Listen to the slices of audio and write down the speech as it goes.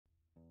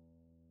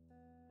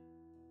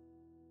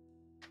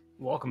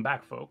Welcome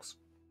back, folks.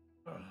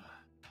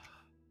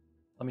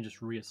 Let me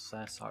just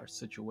reassess our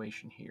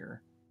situation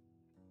here.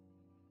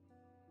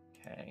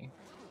 Okay.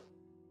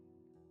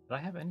 Did I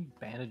have any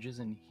bandages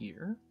in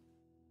here?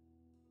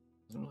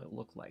 Doesn't really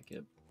look like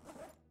it.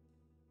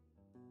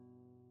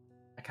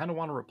 I kind of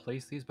want to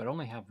replace these, but I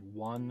only have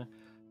one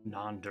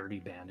non-dirty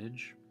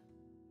bandage,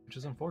 which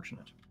is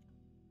unfortunate.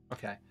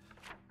 Okay.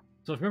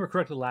 So if you remember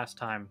correctly last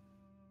time,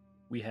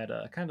 we had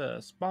kind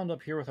of spawned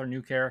up here with our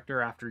new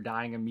character after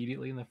dying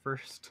immediately in the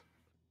first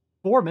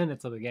 4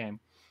 minutes of the game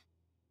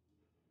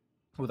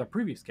with our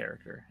previous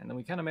character. And then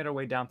we kind of made our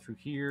way down through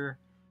here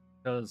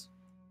because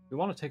we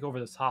want to take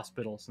over this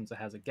hospital since it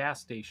has a gas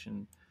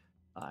station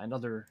and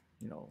other,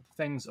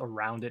 things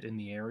around it in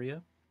the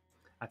area.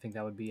 I think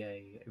that would be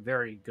a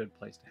very good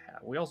place to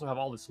have. We also have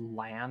all this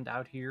land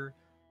out here.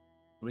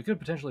 We could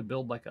potentially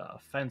build like a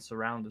fence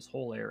around this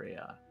whole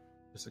area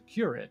to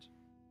secure it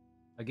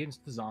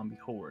against the zombie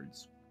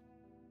hordes.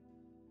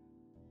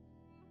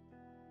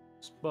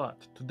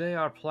 But today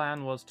our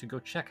plan was to go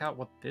check out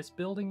what this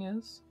building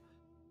is.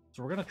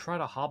 So we're going to try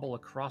to hobble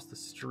across the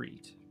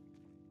street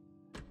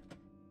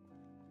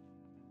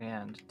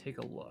and take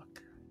a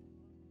look.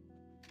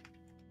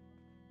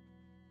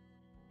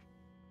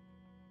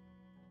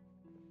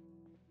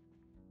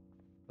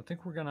 I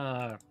think we're going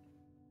to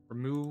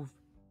remove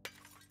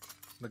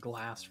the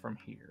glass from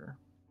here.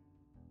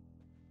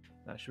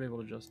 I should be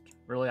able to just...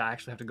 Really, I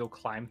actually have to go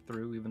climb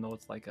through, even though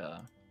it's like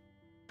a...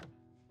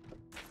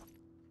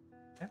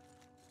 Okay.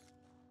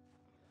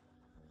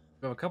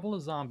 We have a couple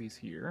of zombies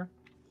here.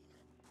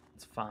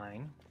 It's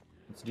fine.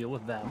 Let's deal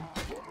with them.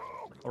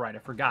 Alright, I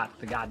forgot.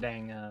 The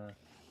goddamn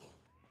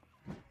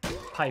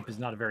pipe is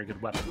not a very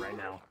good weapon right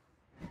now.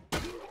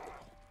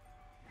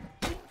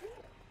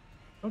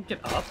 Don't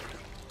get up.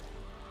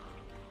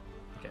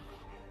 Okay.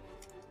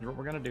 Here's what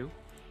we're gonna do.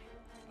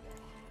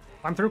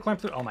 Climb through, climb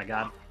through. Oh my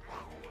god.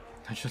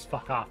 Just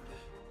fuck off.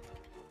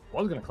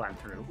 Was gonna climb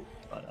through,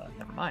 but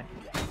never mind.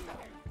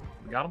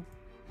 We got him.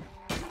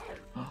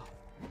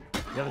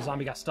 The other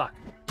zombie got stuck.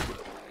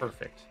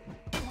 Perfect.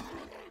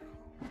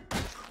 A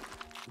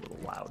little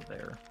loud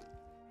there.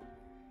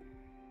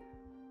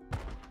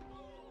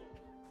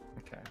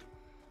 Okay.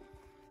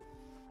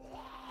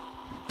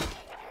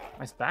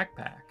 Nice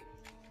backpack.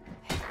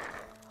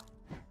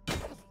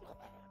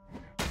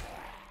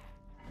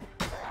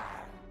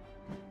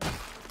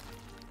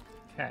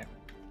 Okay.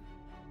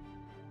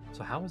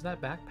 So how was that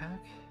backpack?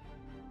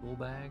 Tool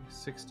bag,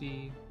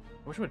 60.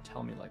 I wish it would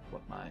tell me like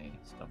what my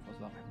stuff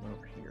was on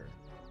over here.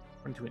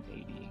 Went to an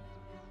 80.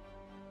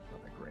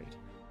 Not that great.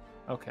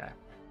 Okay.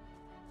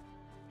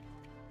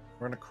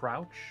 We're gonna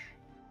crouch.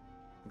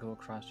 Go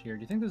across here.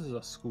 Do you think this is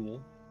a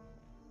school?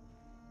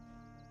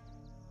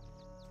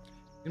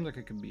 Seems like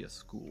it could be a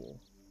school.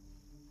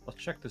 Let's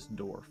check this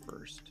door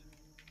first.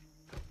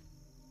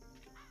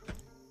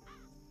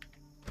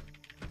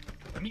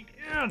 Let me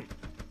in!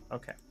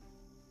 Okay.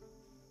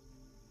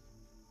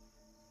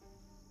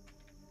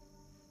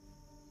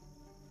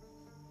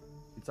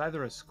 It's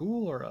either a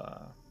school or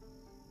a...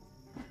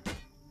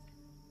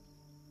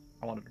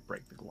 I wanted to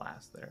break the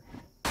glass there.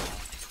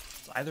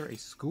 It's either a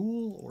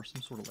school or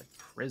some sort of like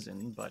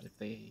prison, but if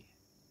they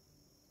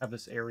have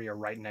this area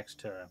right next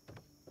to,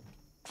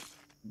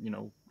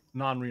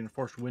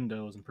 non-reinforced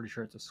windows, I'm pretty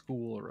sure it's a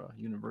school or a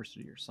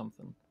university or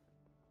something.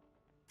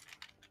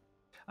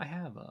 I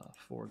have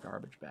 4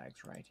 garbage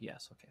bags, right?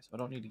 Yes, okay, so I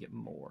don't need to get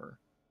more.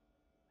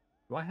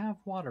 Do I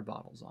have water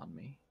bottles on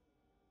me?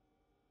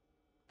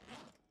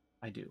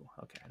 I do.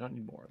 Okay, I don't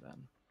need more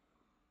then.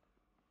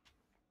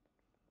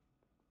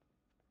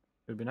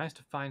 It would be nice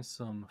to find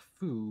some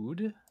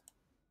food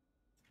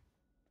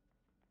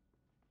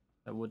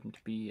that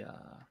wouldn't be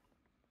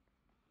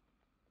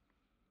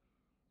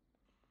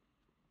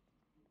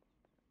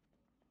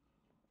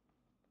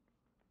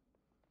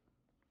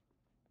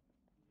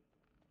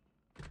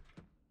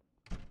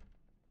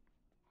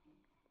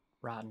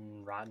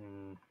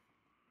rotten.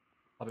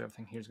 Probably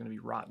everything here is going to be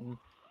rotten.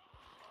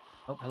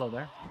 Oh, hello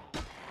there.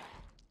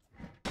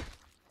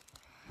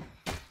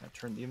 I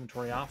turned the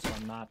inventory off, so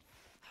I'm not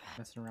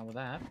messing around with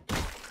that.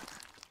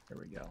 There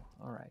we go.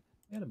 All right.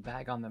 I had a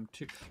bag on them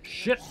too.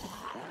 Shit!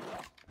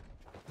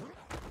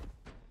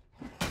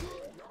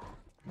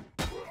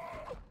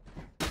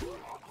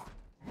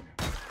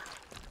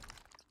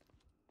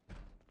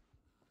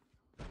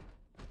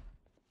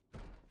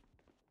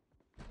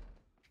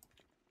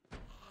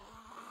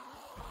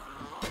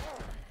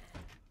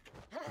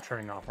 I'm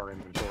turning off our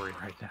inventory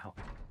right now.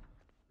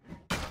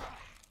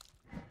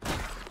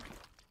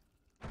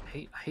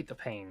 I hate the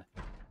pain.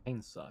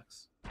 Pain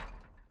sucks.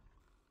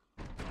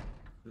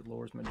 It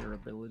lowers my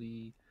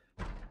durability.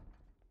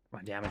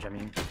 My damage, I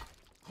mean.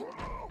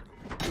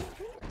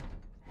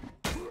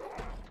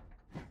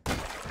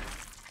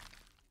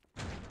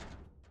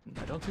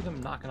 I don't see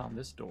them knocking on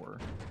this door.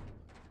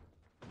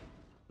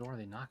 What door are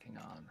they knocking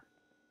on?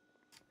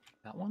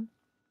 That one?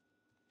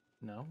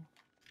 No?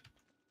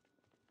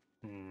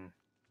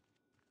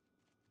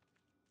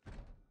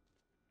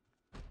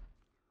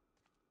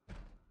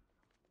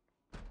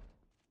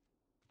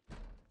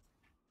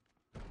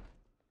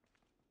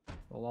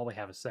 Well, while we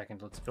have a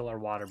second, let's fill our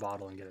water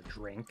bottle and get a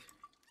drink.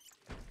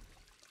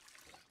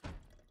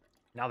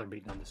 Now they're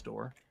beating on this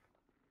door.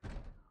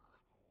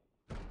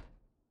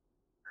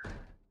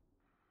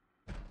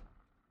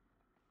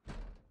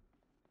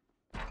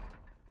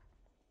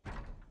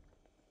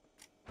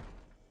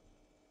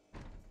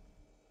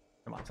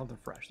 Come on, something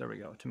fresh. There we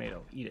go.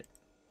 Tomato. Eat it.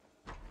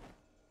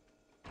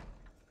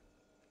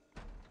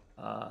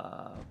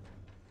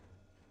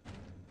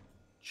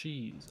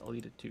 Cheese. I'll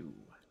eat it too.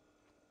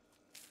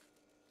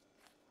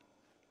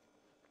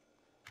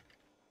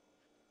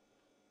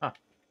 Huh.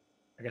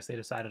 I guess they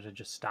decided to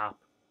just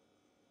stop.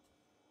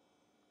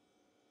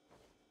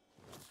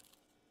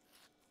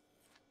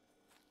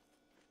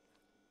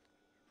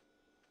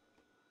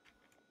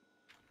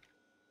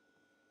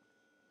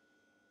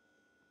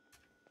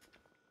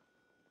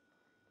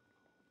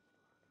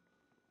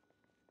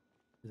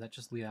 Does that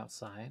just lead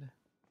outside?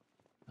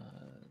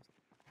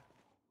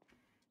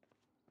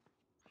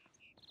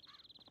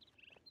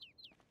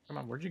 Come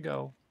on, where'd you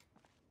go?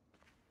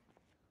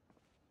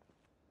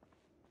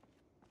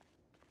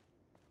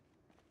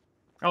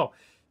 Oh,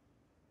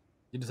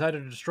 you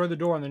decided to destroy the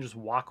door and then just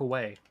walk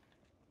away.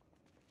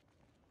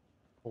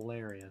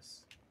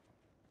 Hilarious.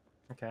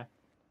 Okay.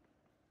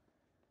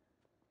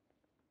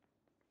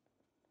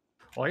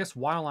 Well, I guess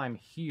while I'm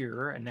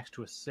here and next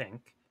to a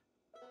sink,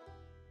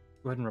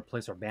 go ahead and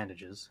replace our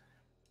bandages.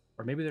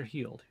 Or maybe they're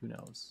healed, who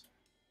knows?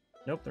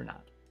 Nope, they're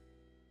not.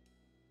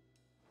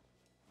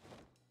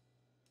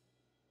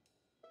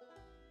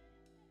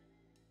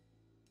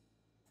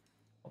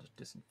 I'll just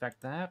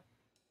disinfect that,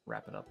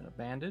 wrap it up in a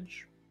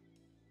bandage.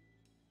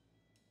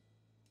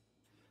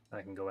 And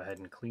I can go ahead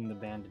and clean the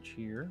bandage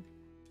here.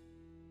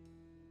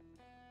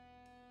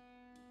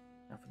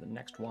 Now for the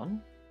next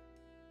one.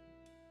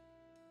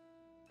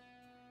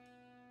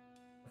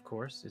 Of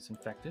course, it's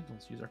infected.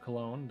 Let's use our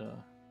cologne to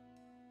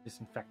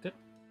disinfect it.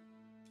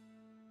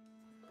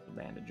 Put a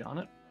bandage on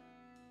it.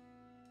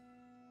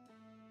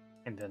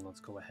 And then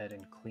let's go ahead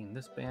and clean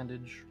this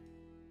bandage.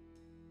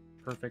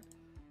 Perfect.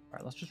 All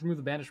right, let's just remove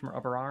the bandage from our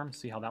upper arm,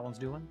 see how that one's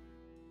doing.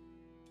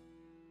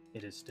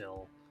 It is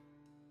still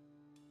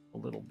a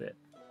little bit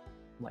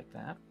like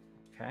that.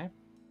 Okay.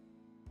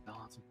 Well,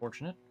 that's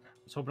unfortunate. I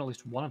was hoping at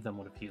least one of them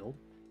would have healed.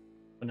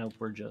 But nope,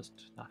 we're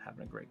just not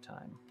having a great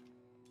time.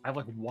 I have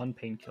like one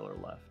painkiller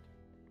left.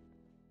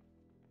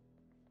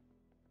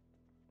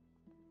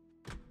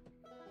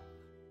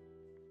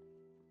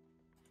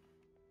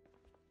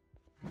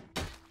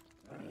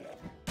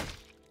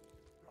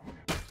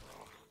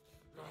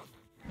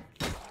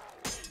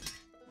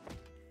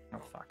 Oh,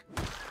 fuck.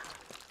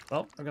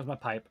 Well, there goes my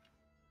pipe.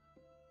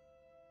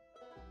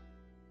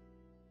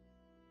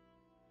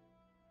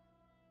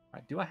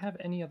 Alright, do I have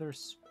any other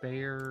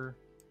spare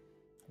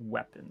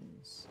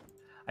weapons?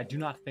 I do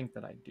not think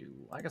that I do.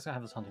 I guess I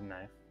have this hunting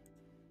knife.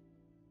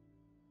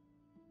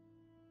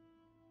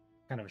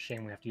 Kind of a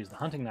shame we have to use the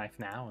hunting knife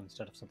now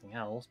instead of something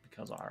else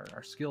because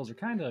our skills are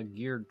kind of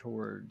geared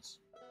towards...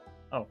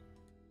 Oh.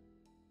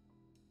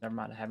 Never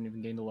mind, I haven't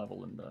even gained a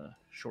level in the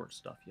short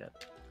stuff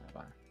yet. Have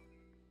I?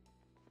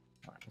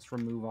 Alright, let's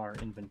remove our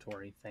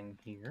inventory thing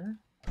here.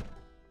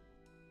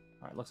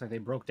 Alright, looks like they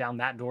broke down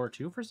that door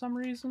too for some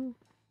reason.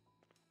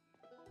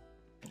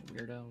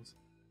 Weirdos.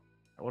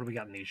 What do we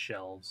got in these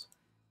shelves?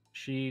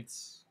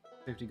 Sheets,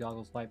 50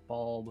 goggles, light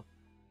bulb,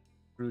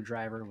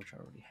 screwdriver, which I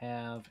already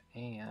have,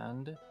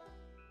 and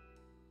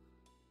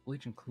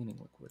bleach and cleaning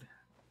liquid.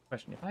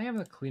 Question, if I have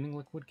the cleaning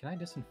liquid, can I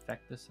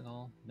disinfect this at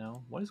all?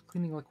 No? What is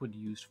cleaning liquid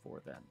used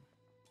for then?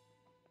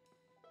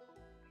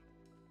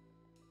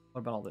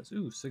 What about all this?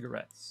 Ooh,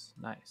 cigarettes.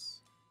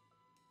 Nice.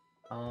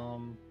 A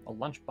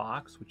lunch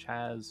box, which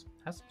has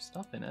some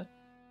stuff in it.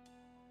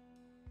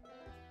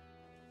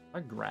 If I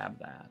grab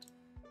that,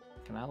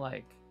 can I,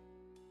 like,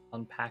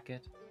 unpack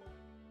it?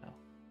 No.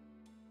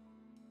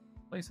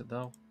 Place it,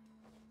 though.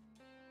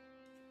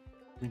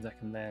 Means I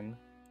can then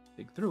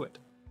dig through it.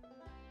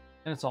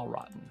 And it's all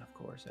rotten, of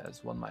course,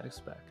 as one might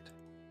expect.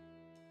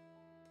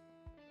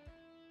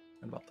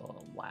 What about the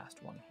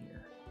last one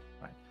here?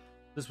 Right.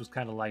 This was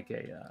kind of like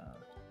a,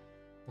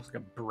 looks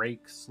like a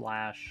break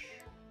slash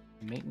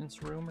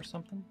maintenance room or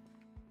something.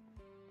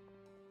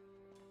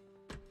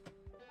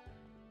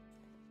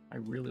 I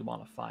really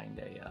want to find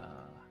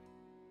a,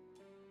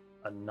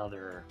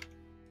 another,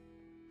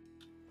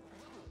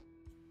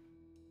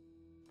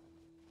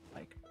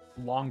 like,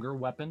 longer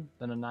weapon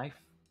than a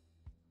knife.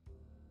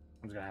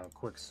 I'm just gonna have a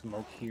quick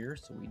smoke here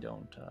so we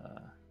don't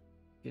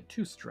get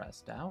too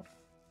stressed out.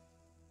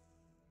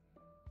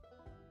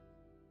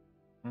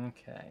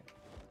 Okay.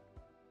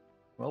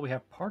 Well, we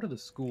have part of the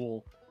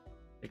school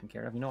taken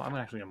care of. You know, I'm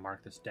actually gonna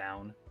mark this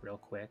down real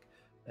quick,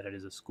 that it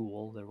is a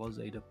school. There was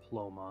a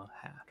diploma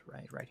hat,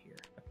 right here.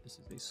 This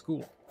is a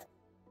school.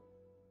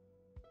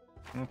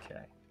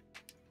 Okay.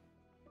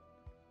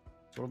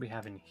 So what do we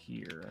have in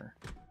here?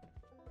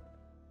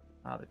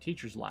 Ah, the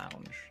teacher's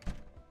lounge.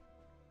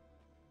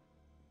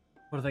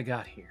 What do they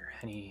got here?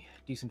 Any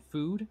decent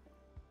food?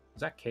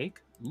 Is that cake?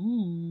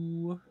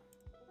 Ooh.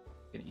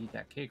 Gonna eat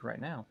that cake right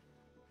now.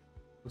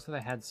 Looks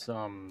like they had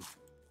some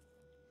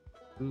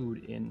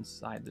food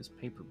inside this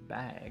paper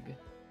bag.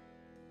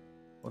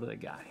 What do they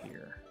got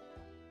here?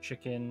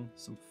 Chicken,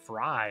 some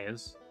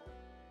fries,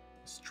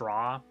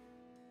 straw.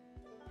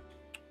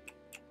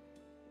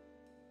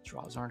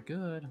 Straws aren't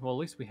good. Well, at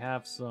least we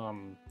have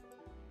some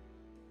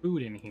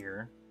food in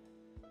here.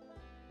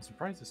 I'm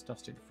surprised this stuff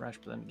stayed fresh,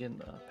 but then again,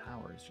 the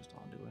power is just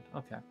onto it.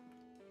 Okay.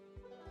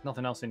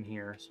 Nothing else in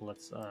here, so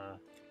let's, my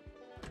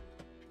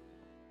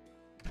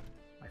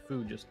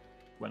food just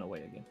went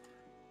away again.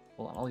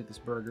 Hold on, I'll eat this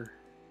burger.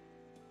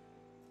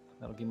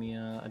 That'll give me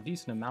a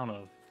decent amount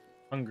of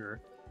hunger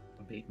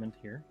abatement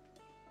here.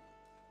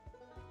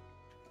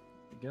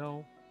 There we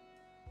go.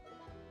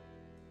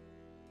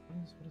 What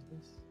is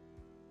this?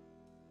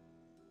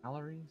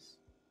 Calories?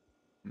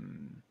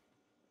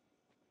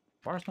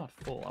 Bar's not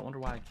full. I wonder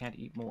why I can't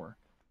eat more.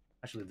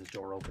 I should leave this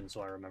door open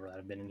so I remember that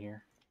I've been in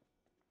here.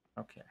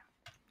 Okay.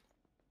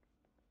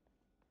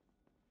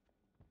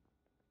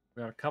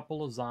 We got a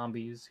couple of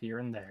zombies here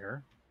and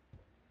there.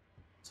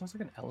 Sounds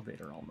like an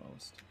elevator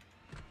almost.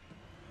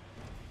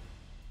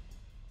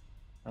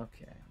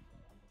 Okay.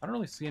 I don't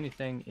really see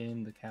anything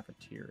in the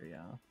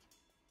cafeteria.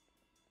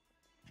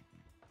 I'm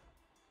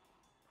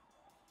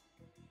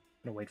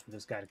gonna wait for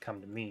this guy to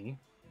come to me.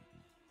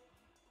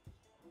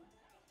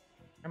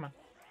 Come on.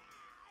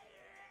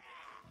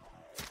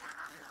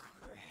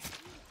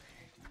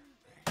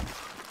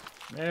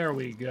 There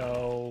we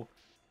go.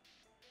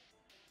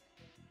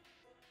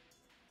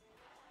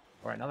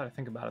 Alright, now that I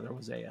think about it, there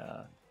was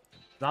a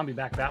zombie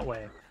back that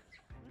way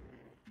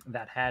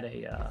that had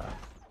a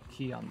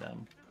key on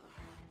them.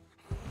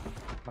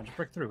 Come on, just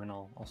break through and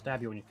I'll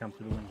stab you when you come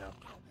through the window.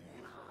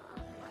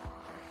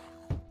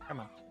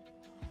 Come on.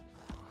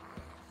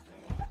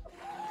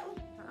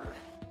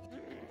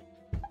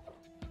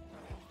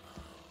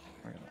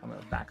 I'm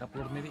gonna back up a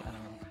little maybe. I don't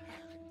know.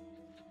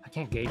 I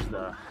can't gauge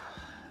the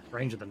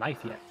range of the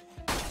knife yet.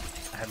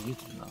 I haven't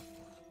used it enough.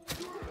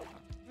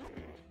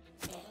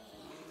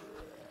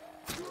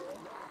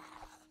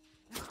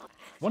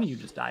 One of you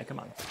just die, come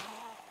on.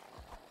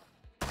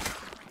 There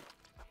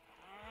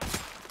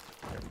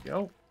we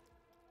go.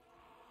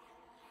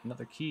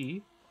 Another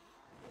key.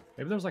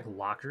 Maybe there's like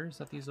lockers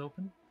that these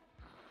open.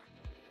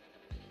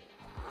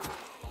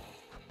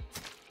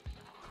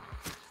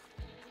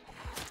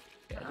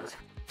 Yeah, just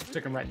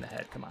stick them right in the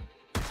head, come on.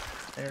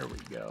 There we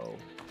go.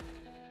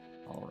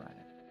 Alright.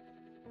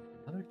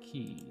 Another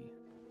key.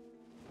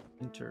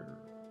 Enter.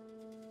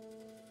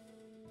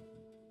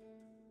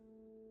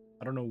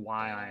 I don't know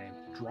why I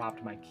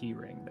dropped my key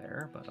ring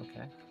there, but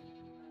okay.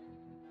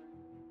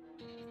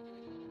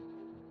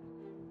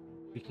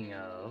 Speaking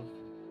of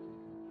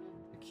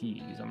the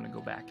keys, I'm going to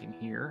go back in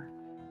here.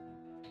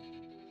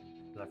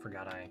 I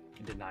forgot I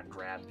did not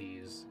grab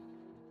these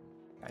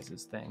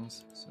guys'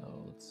 things. So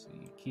let's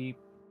see. Keep.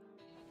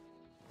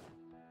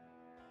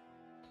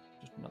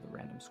 Just another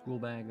random school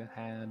bag that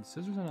had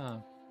scissors and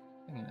a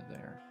thing in it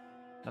there.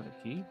 Another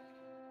key.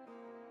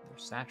 Another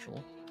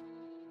satchel.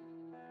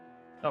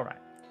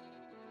 Alright.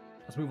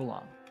 Let's move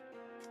along.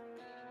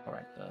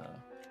 Alright, the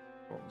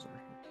door was over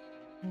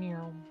here.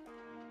 Meow.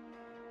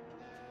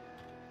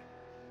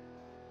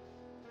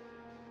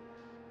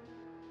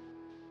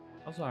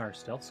 How's our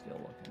stealth skill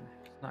looking?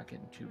 It's not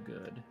getting too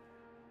good.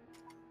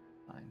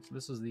 Fine. So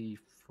this is the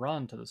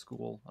front of the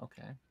school.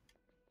 Okay.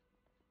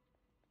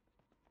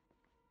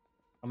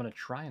 I'm going to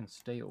try and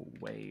stay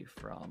away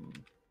from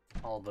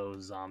all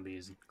those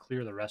zombies and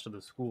clear the rest of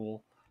the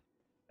school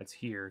that's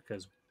here,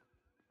 because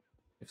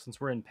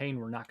since we're in pain,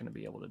 we're not going to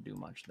be able to do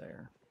much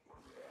there.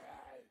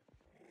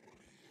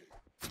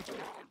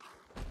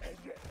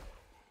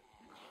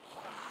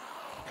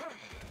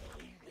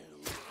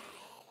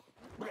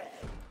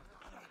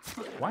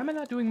 Why am I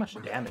not doing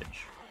much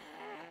damage?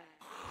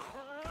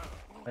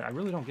 I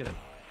really don't get it.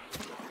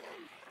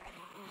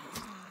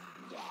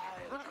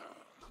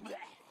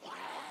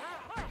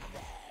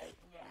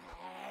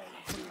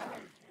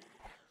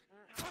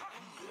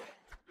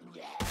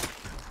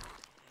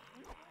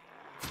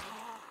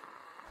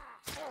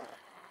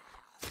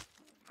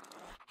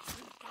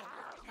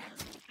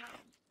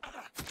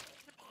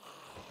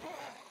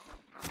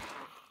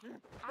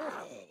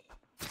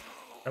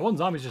 That one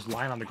zombie's just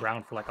lying on the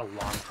ground for like a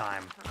long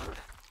time.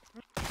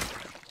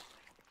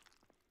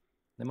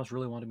 They must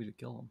really want me to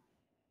kill him.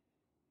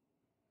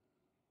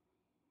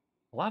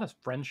 A lot of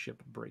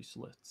friendship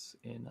bracelets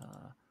in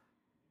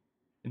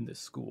this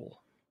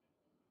school.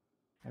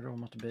 Everyone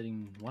must have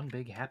been one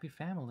big happy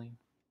family.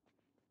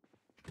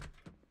 I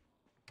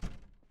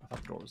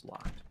thought the door was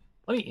locked.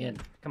 Let me in.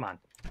 Come on.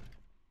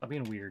 Stop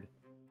being weird.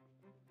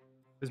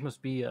 This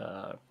must be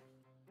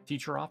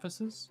teacher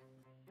offices,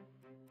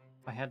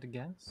 if I had to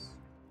guess.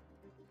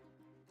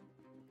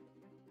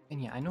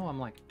 And yeah, I know I'm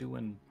like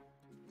doing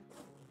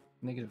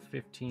negative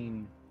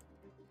 15%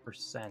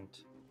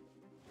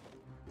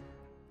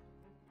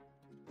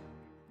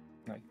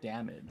 like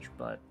damage,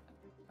 but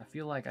I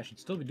feel like I should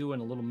still be doing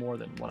a little more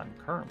than what I'm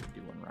currently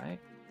doing, right?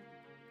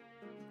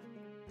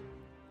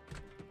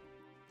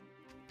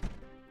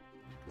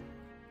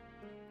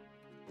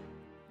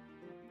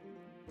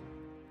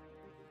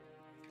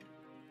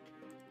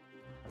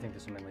 think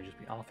this will mainly just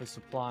be office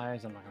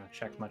supplies. I'm not going to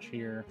check much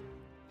here.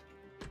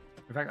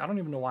 In fact, I don't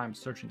even know why I'm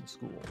searching the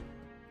school.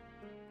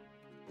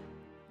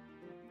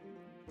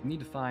 We need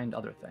to find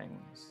other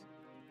things.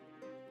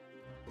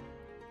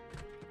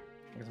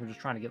 I guess I'm just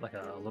trying to get like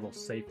a little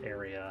safe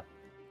area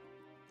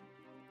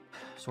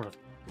sort of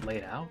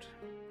laid out.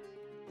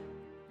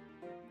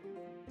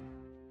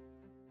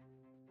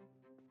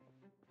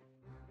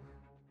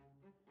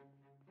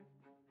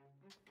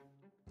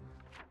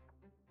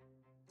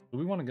 Do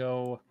we want to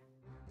go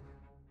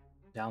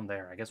down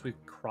there? I guess we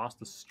cross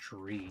the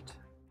street.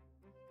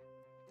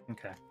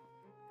 Okay.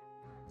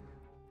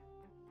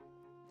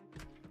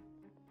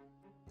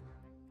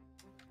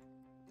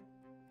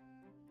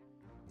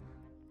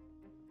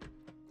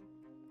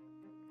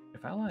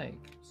 If I like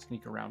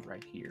sneak around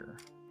right here,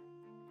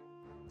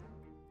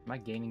 am I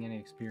gaining any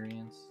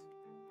experience?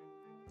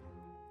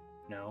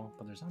 No,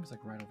 but there's zombies like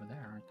right over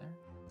there, aren't there?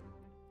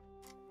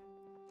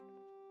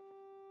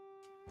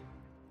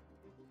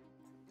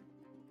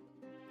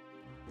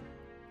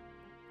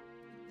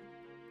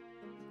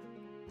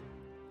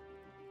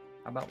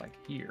 How about like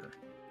here?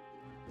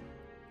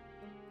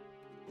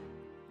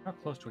 How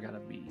close do I gotta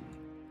be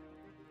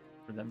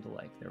for them to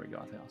like, there we go,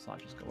 I think I'll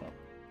just go up.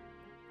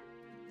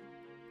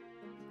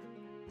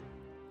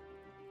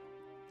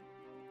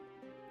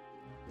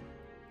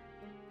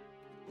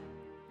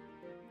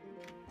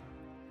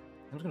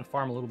 I'm just gonna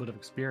farm a little bit of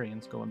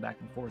experience going back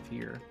and forth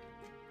here.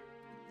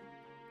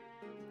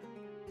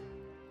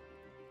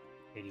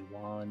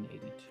 81,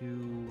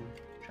 82,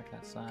 check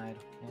that side,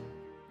 okay.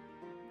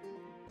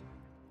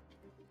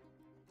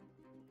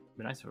 It'd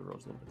be nice if it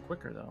rose a little bit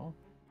quicker, though.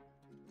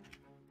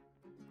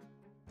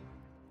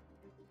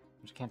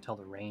 I just can't tell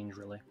the range,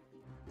 really.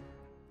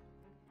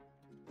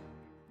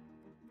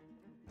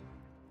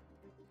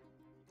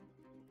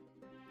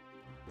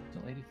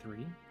 Still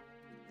 83?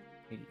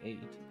 88?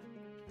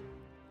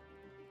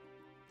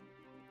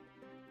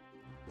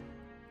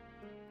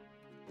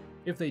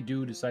 If they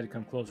do decide to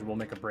come closer, we'll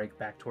make a break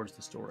back towards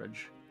the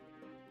storage.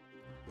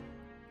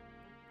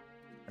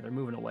 They're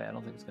moving away. I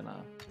don't think it's going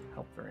to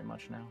help very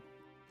much now.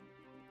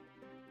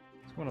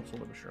 It's going up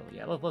slowly but surely.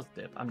 Yeah, let's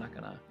dip. I'm not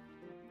going to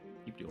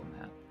keep doing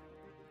that.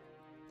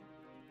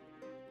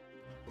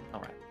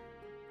 Alright.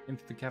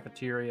 Into the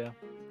cafeteria.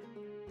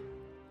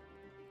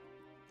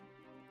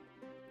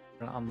 I'm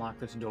going to unlock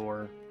this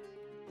door.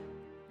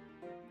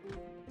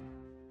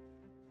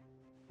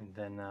 And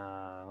then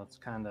let's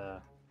kind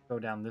of go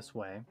down this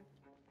way.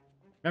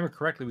 Remember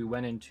correctly, we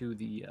went into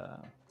the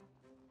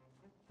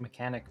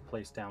mechanic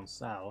place down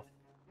south.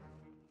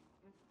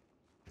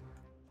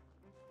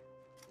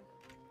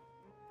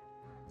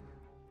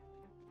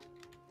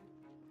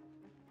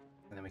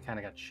 And then we kind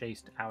of got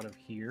chased out of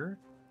here.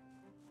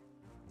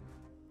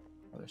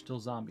 Oh, there's still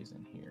zombies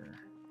in here.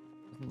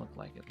 Doesn't look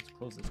like it. Let's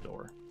close this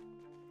door.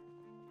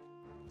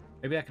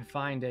 Maybe I can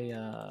find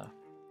a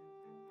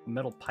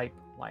metal pipe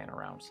lying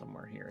around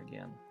somewhere here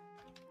again.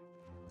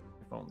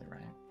 If only,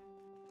 right?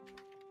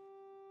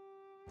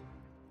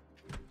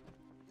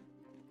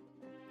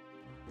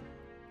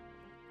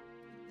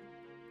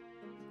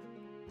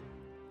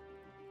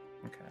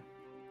 Okay.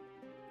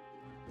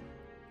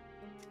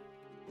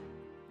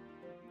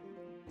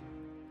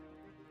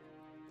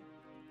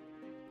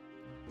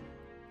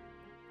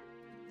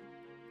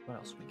 What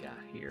else we got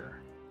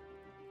here?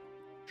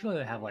 Surely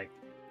they have like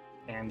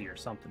candy or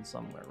something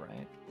somewhere,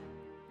 right?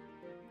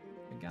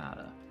 We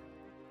gotta.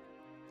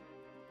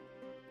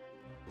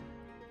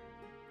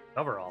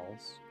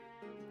 Coveralls.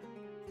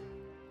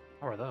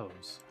 How are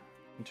those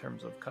in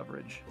terms of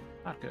coverage?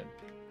 Not good.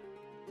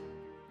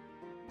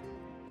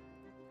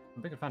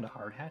 I think I found a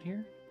hard hat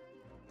here.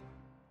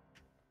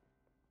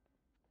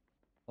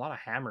 A lot of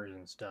hammers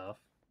and stuff.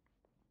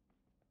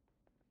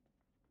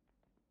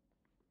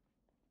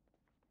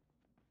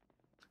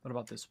 What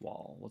about this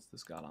wall? What's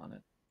this got on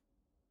it?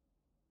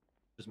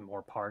 Just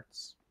more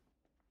parts.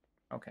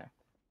 Okay.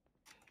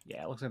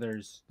 Yeah, it looks like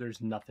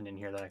there's nothing in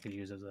here that I could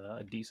use as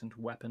a decent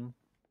weapon.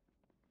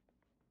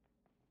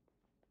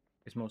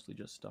 It's mostly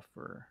just stuff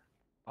for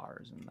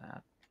bars and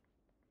that.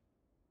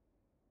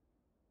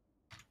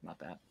 Not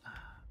that.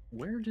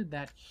 Where did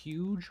that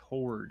huge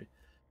horde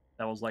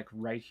that was like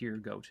right here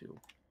go to?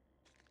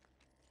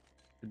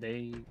 Did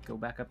they go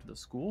back up to the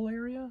school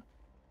area?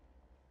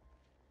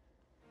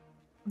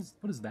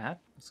 What is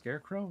that? A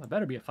scarecrow? That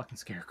better be a fucking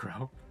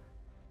scarecrow.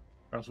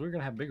 Or else we're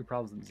gonna have bigger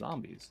problems than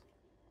zombies.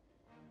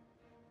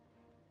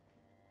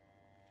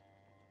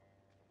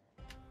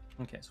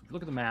 Okay, so if we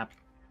look at the map,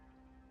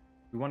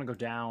 we want to go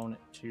down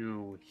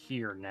to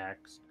here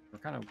next. We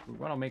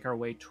want to make our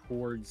way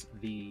towards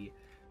the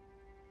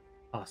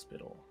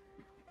hospital.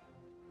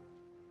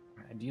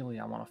 Ideally,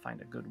 I want to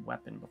find a good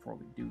weapon before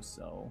we do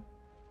so.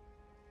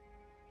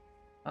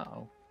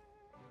 Uh-oh.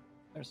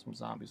 There's some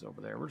zombies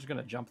over there. We're just going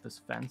to jump this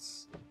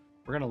fence.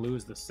 We're going to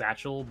lose the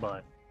satchel,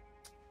 but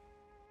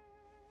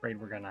afraid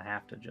we're going to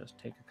have to just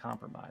take a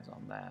compromise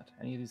on that.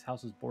 Any of these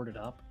houses boarded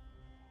up?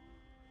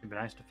 It'd be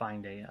nice to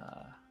find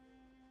a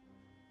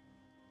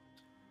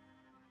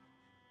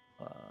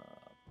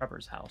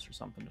prepper's house or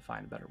something to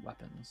find better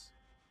weapons.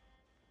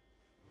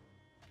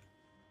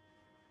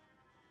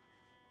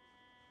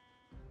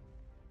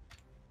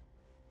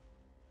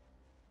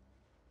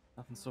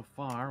 Nothing so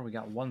far. We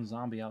got one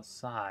zombie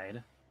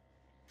outside.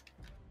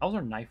 How's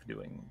our knife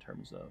doing in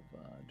terms of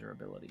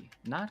durability?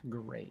 Not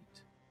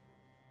great.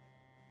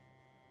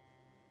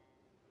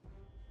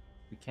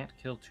 We can't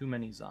kill too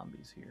many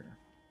zombies here.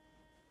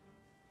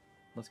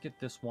 Let's get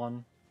this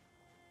one.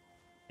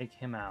 Take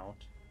him out.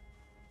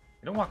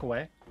 Hey, don't walk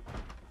away.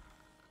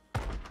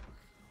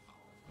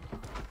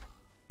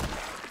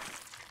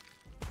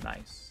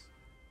 Nice.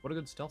 What a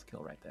good stealth kill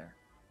right there.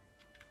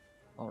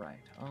 Alright,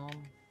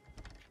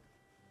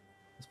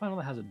 let's find one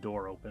that has a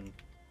door open.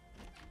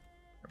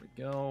 There we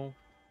go.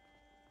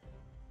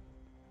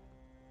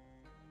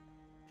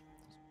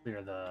 Let's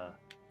clear the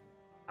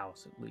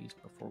house at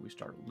least before we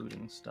start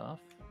looting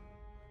stuff.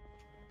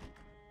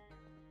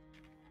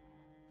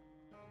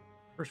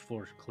 First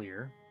floor is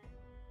clear.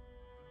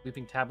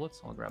 Sleeping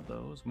tablets, I'll grab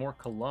those. More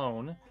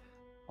cologne.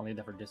 I'll need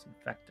that for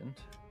disinfectant.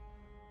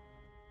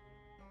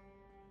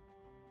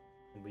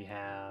 And we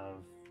have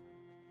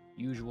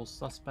usual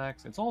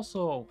suspects. It's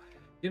also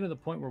getting to the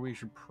point where we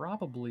should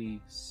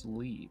probably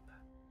sleep.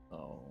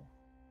 So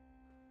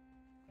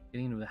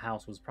getting into the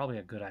house was probably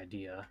a good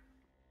idea.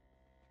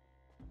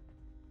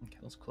 Okay,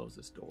 let's close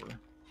this door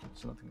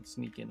so nothing can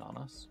sneak in on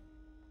us.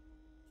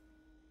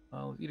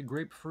 Let's eat a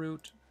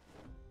grapefruit.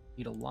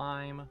 Eat a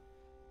lime.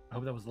 I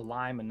hope that was the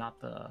lime and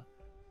not the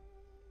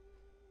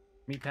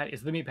meat patty.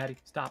 It's the meat patty.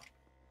 Stop.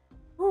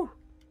 Whew.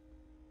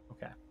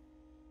 Okay.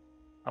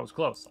 I was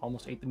close.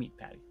 Almost ate the meat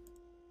patty.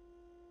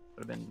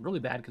 Would have been really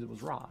bad because it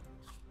was raw.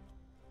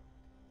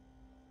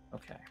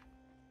 Okay.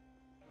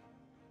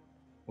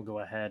 We'll go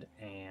ahead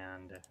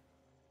and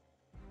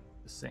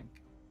the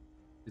sink.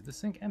 Is the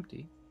sink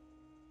empty?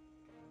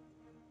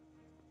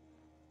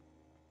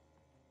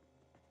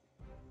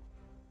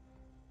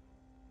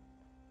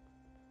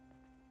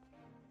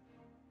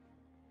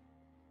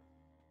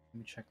 Let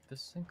me check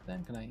this sink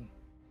then. Can I?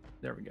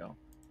 There we go.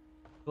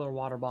 Fill our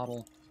water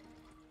bottle,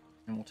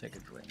 and we'll take a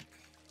drink.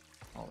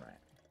 All right.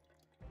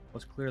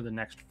 Let's clear the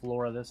next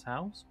floor of this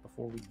house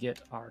before we get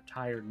our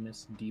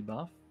tiredness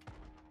debuff.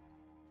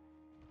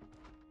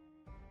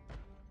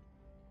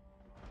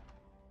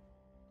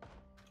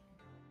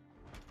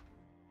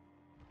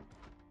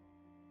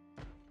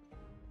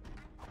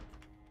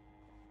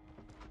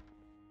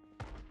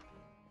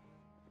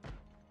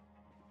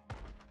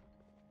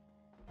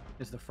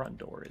 It's the front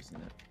door, isn't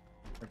it?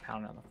 They're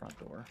pounding on the front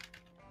door.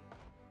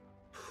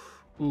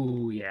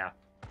 Ooh, yeah.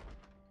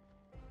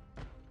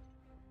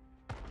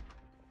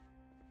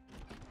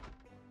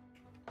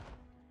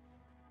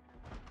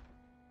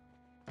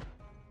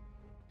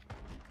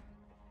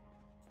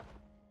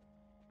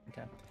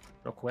 Okay,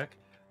 real quick.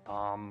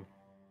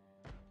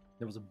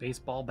 There was a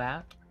baseball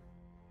bat,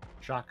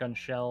 shotgun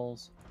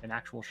shells, an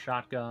actual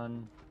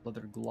shotgun,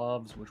 leather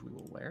gloves, which we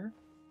will wear.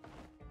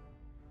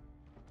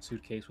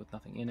 Suitcase with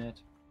nothing in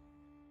it.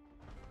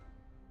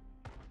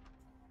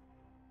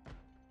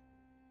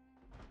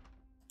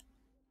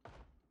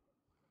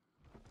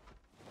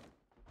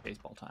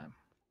 Baseball time.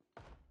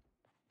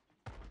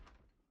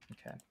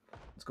 Okay,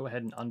 let's go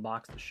ahead and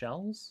unbox the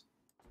shells.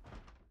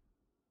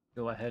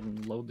 Go ahead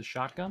and load the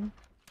shotgun.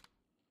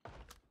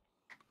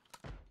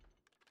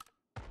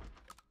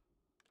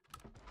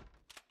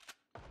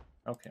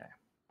 Okay.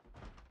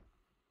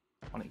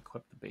 I want to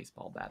equip the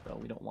baseball bat, though.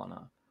 We don't want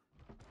to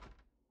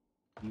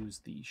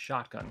use the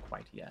shotgun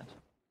quite yet.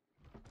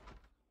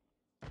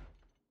 I'm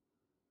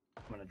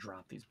going to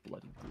drop these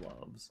bloody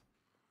gloves.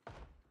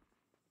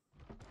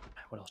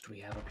 What else do we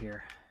have up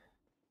here?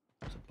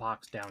 There's a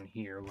box down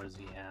here. What does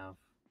he have?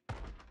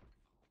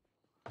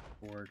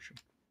 Forge,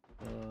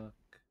 book,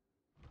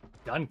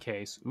 gun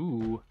case.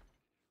 Ooh.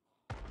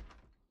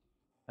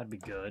 That'd be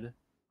good.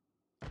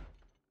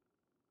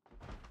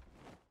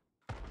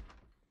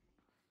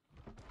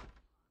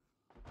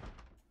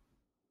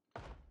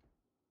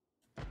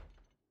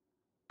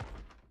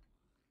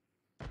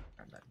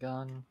 Grab that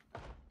gun.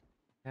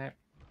 Okay.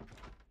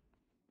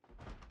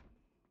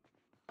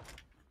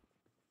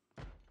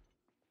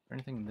 Is there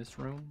anything in this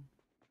room?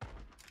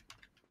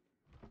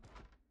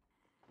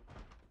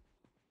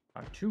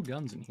 Two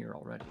guns in here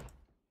already.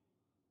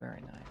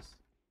 Very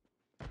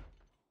nice.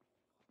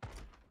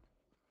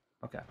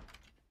 Okay.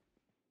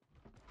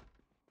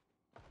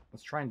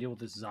 Let's try and deal with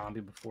this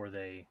zombie before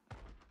they...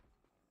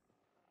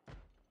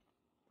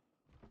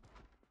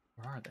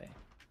 Where are they?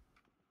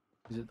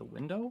 Is it the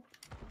window?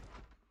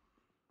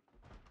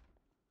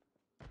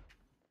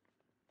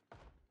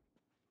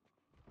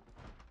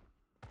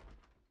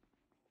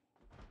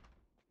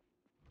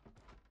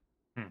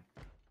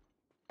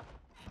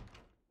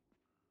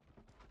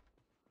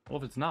 Well,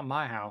 if it's not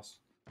my house,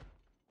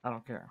 I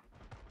don't care.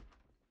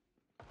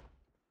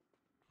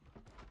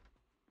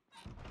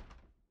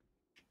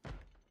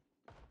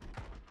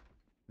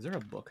 Is there a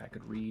book I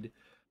could read?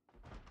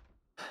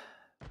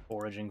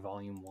 Foraging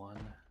Volume 1.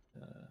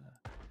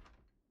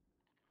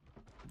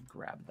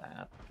 Grab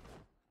that.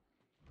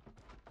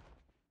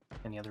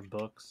 Any other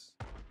books?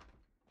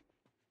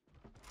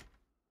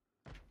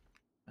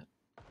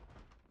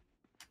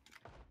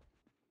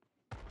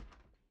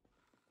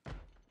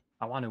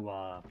 I want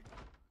to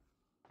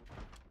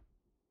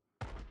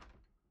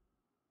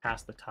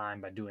pass the time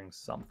by doing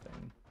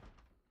something.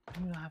 I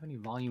don't have any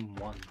volume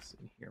 1s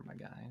in here, my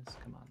guys.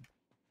 Come on.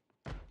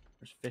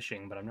 There's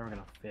fishing, but I'm never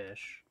gonna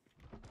fish.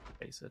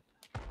 Face it.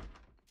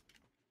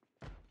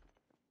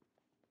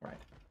 Right.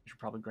 I should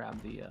probably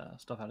grab the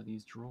stuff out of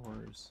these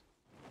drawers.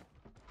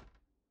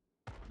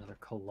 Another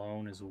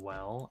cologne as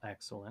well.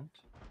 Excellent.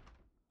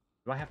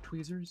 Do I have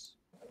tweezers?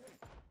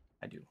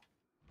 I do.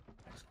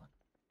 Excellent.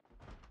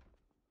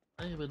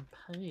 I would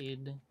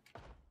paid.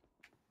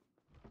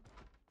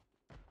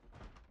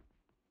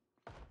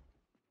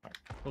 Alright,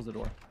 close the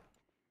door.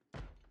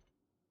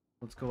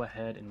 Let's go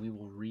ahead and we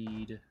will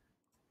read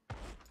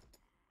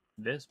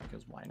this,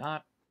 because why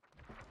not?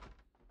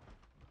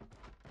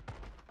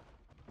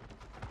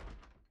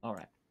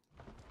 Alright.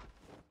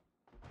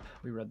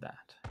 We read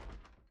that.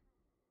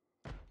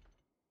 I'm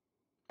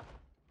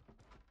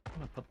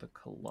gonna put the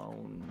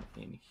cologne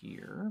in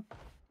here.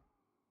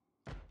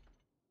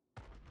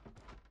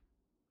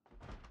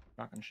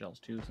 Shotgun shells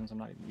too, since I'm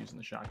not even using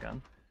the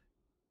shotgun.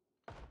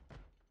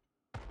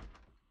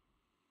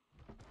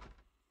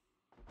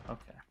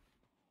 Okay.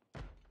 I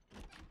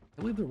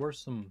believe there were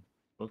some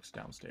books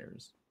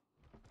downstairs.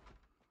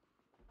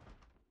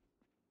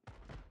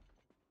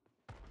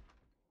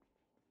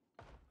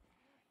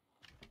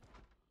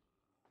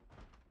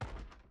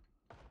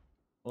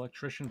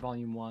 Electrician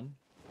Volume 1.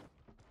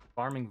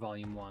 Farming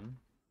Volume 1.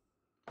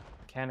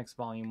 Mechanics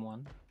Volume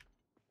 1.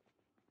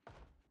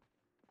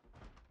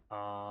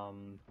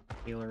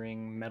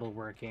 Tailoring,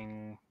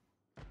 metalworking.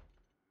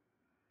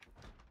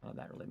 None of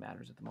that really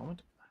matters at the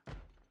moment.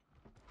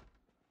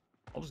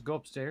 I'll just go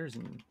upstairs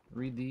and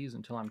read these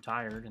until I'm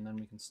tired, and then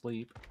we can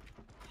sleep.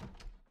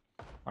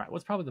 Alright,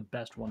 what's probably the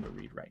best one to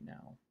read right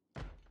now?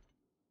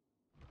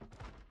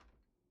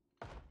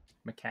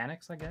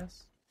 Mechanics, I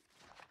guess?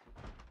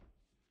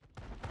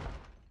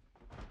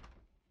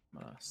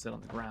 I'm gonna sit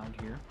on the ground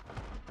here.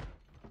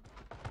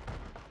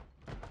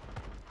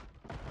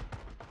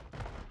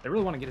 They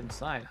really want to get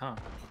inside, huh?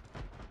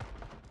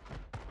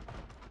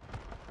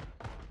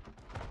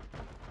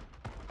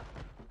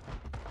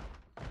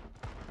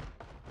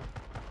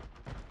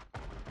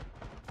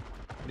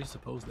 What do you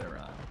suppose they're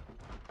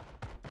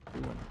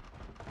doing?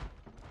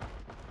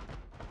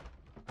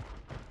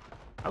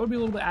 I would be a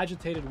little bit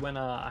agitated when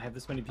I have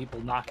this many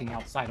people knocking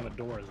outside of a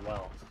door as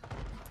well.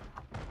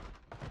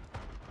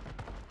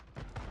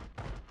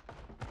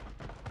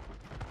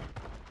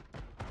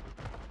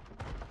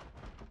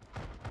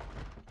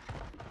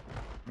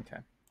 Okay.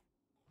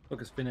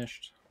 Book is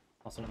finished.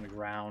 Also on the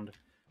ground.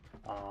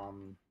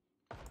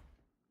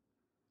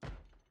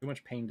 Too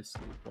much pain to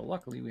sleep. Well,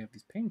 luckily we have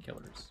these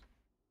painkillers.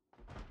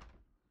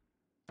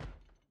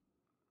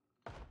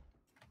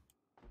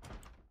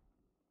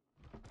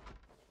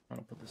 I'm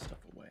gonna put this stuff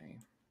away.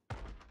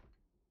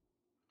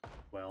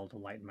 Well, to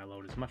lighten my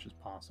load as much as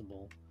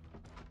possible.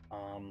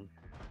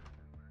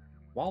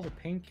 While the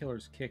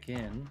painkillers kick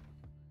in...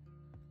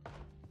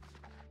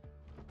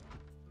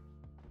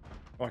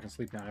 Oh, I can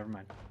sleep now, never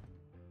mind.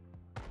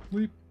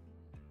 Sleep!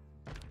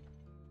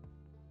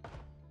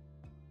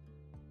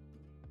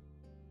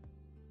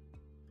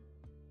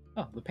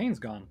 Oh, the pain's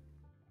gone.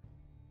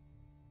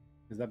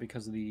 Is that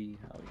because of the...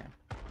 Oh, yeah.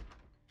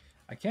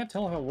 I can't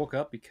tell if I woke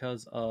up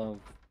because of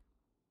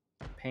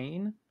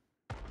pain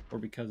or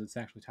because it's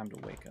actually time to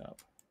wake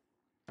up.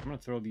 I'm going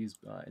to throw these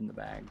in the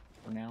bag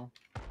for now.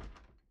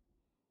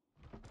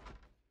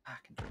 Ah, I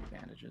can dirty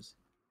bandages.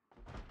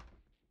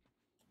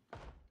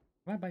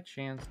 Can I by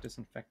chance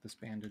disinfect this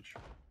bandage?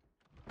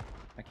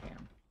 I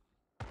can.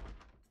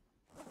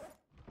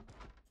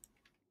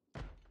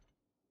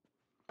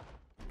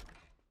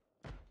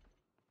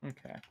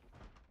 Okay.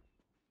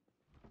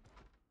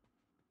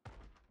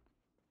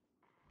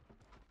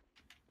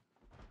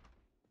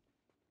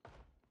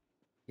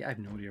 Yeah, I have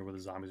no idea where the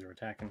zombies are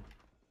attacking.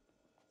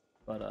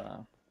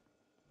 But,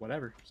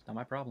 whatever. It's not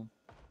my problem.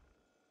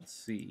 Let's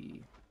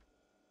see.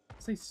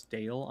 Let's say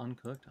stale,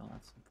 uncooked. Oh,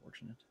 that's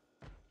unfortunate.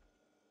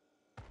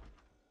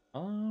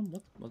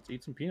 Let's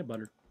eat some peanut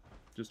butter.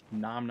 Just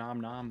nom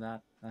nom nom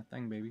that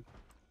thing, baby.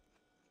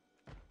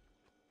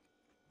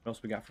 What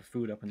else we got for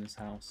food up in this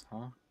house,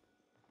 huh?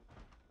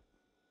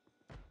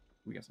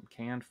 We got some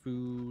canned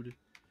food.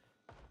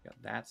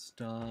 Got that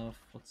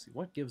stuff. Let's see,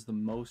 what gives the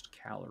most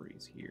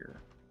calories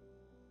here?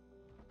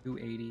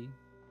 280.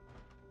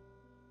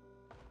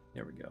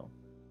 There we go.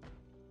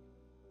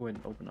 Go ahead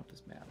and open up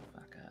this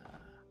motherfucker.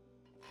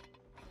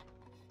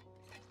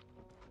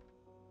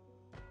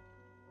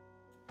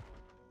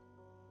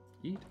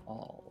 Eat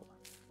all.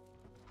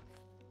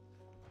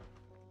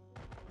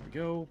 There we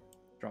go.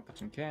 Drop the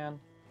tin can.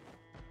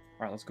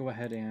 Alright, let's go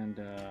ahead and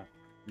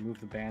remove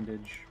the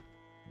bandage.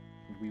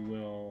 We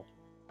will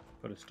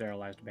put a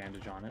sterilized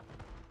bandage on it.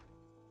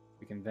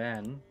 We can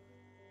then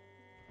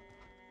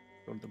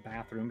go to the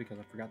bathroom because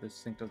I forgot this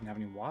sink doesn't have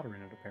any water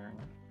in it,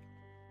 apparently.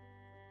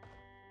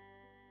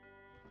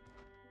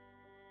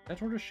 Did that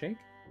door just shake?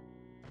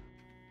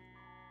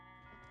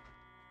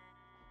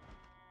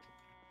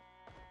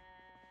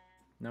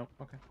 Nope,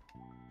 okay.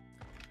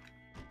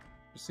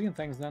 seeing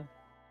things then.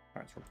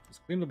 Alright, so let's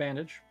clean the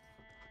bandage.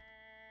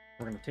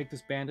 We're going to take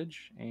this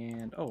bandage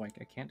and... Oh, I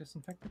can't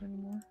disinfect it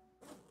anymore?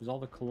 Is all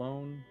the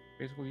cologne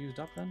basically used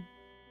up then?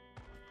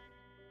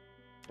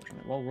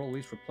 Unfortunately. Well, we'll at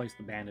least replace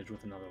the bandage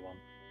with another one.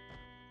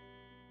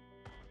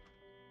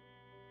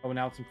 Oh,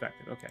 now it's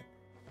infected. Okay.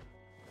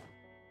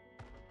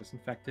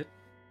 Disinfect it.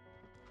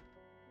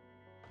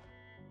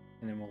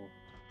 And then we'll...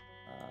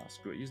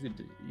 screw it. Use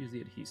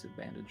the adhesive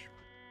bandage.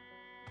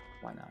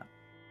 Why not?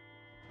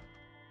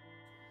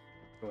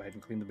 Go ahead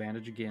and clean the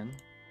bandage again.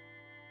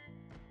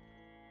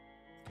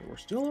 Okay, we're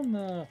still in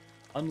the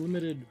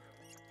unlimited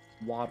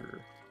water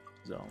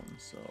zone,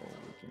 so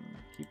we can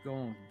keep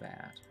going with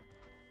that.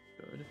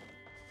 Good.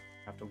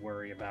 Have to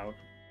worry about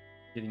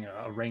getting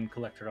a rain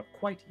collector up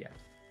quite yet.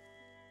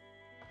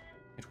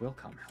 It will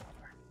come,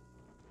 however.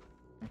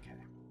 Okay.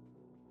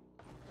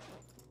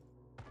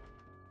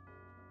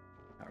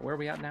 Alright, where are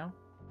we at now?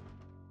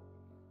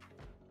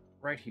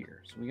 Right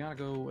here. So we gotta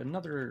go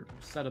another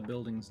set of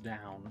buildings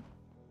down.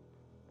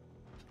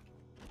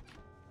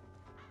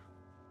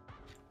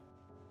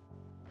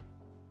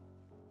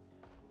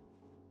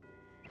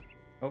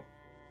 Oh.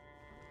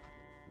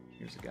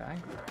 Here's a guy.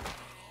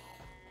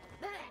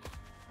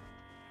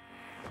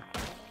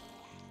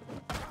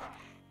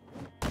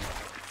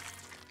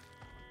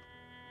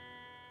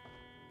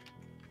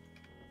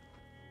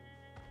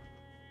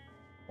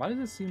 Why does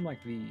it seem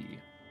like the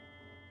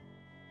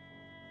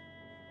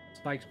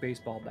spiked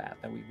baseball bat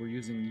that we were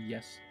using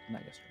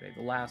not yesterday,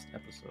 the last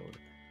episode,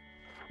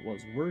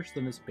 was worse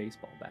than this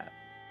baseball bat?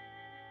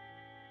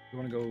 We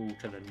want to go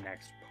to the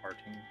next parting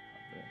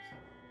of this.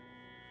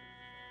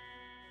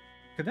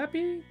 Could that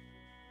be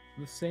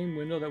the same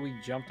window that we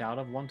jumped out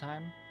of one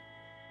time?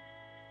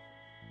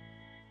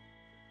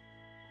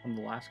 From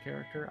the last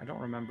character? I don't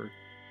remember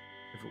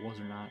if it was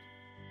or not.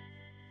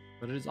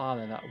 But it is odd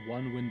that that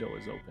one window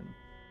is open.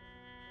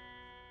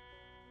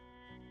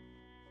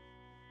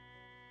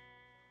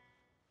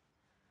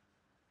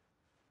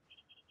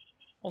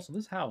 Also,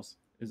 this house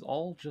is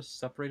all just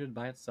separated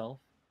by itself.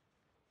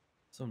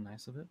 So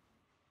nice of it.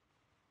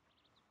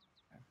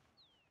 Okay.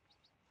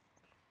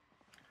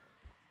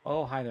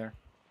 Oh, hi there.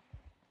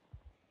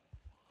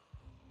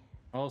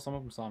 Oh, some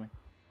of them saw me.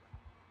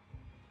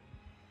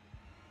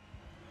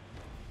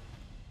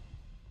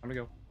 Time to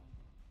go.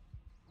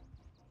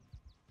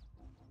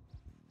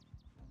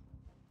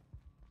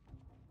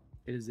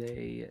 It is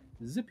a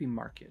zippy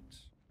market.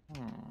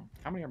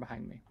 How many are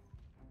behind me?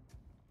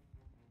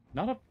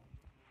 Not a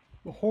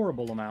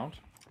horrible amount.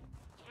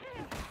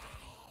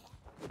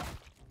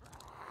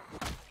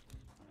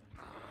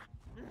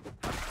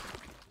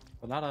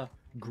 But not a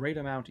great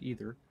amount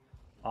either.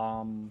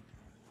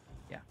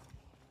 Yeah.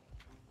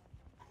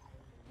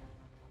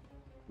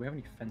 Do we have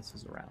any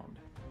fences around?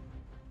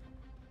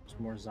 There's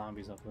more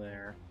zombies up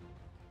there.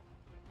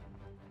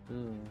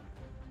 Ugh.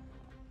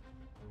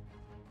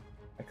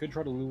 I could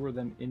try to lure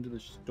them into the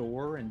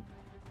store and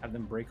have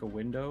them break a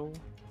window.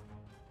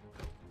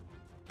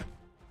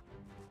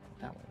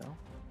 That way, though.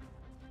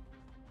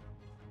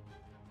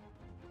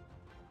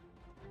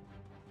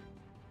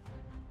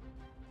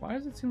 Why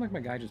does it seem like my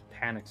guy just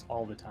panics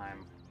all the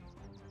time?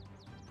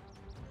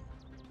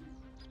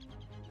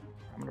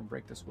 I'm gonna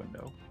break this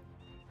window.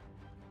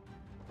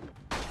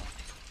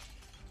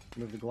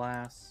 Move the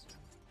glass.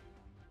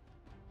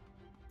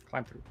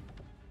 Climb through.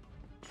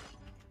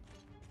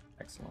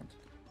 Excellent.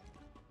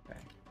 Okay.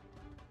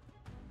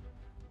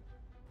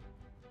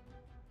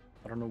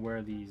 I don't know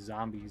where the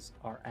zombies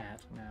are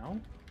at now,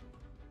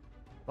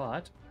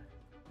 but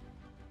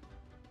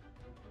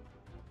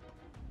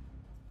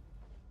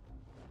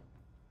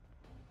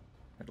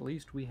at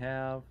least we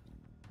have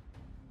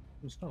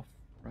some stuff,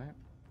 right?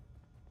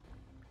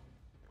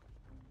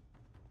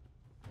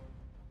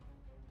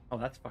 Oh,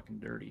 that's fucking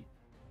dirty.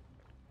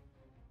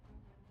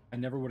 I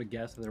never would have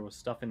guessed that there was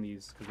stuff in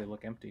these because they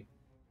look empty.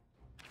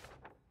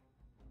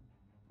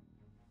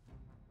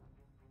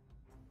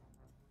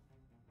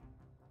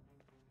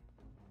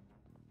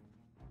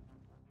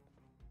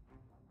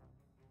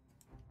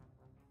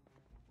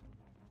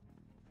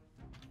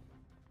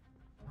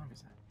 What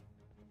is that?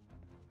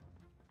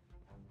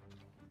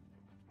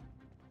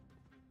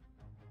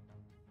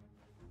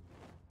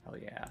 Hell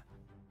yeah.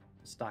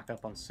 Stock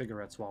up on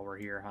cigarettes while we're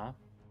here, huh?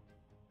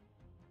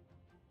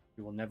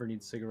 We will never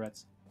need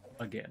cigarettes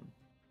again.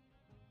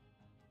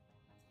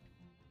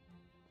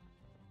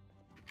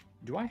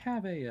 Do I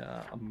have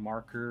a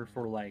marker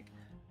for like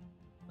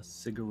a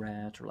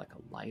cigarette or like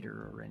a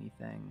lighter or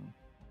anything?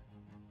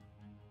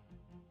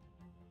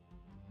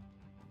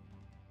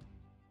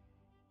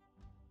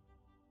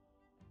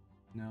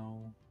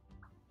 No.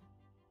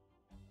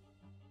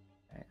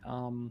 Okay,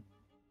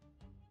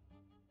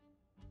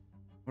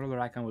 what other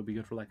icon would be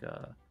good for like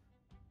a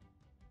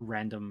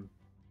random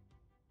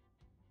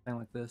thing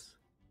like this?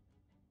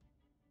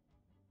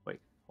 Wait,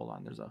 hold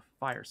on, there's a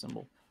fire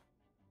symbol.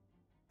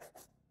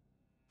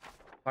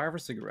 Fire for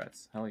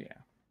cigarettes, hell yeah.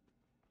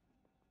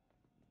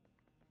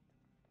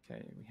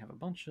 Okay, we have a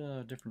bunch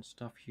of different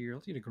stuff here.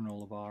 Let's eat a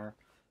granola bar.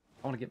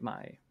 I want to get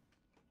my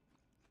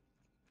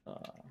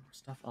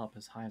stuff up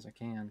as high as I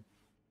can.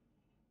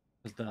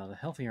 Because the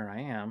healthier I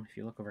am, if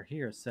you look over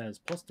here, it says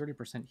plus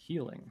 30%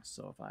 healing.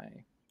 So if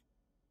I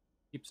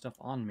keep stuff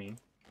on me,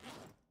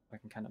 I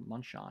can kind of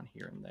munch on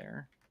here and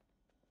there.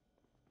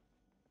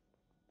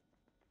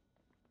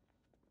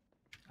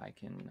 I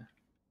can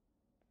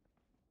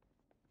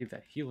keep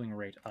that healing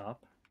rate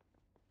up.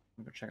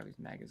 I'm going to check out these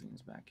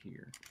magazines back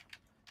here.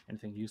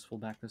 Anything useful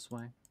back this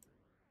way?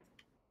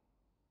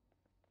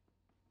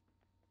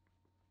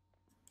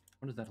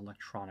 What is that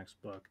electronics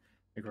book?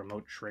 Like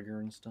remote trigger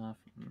and stuff?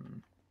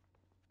 Alright,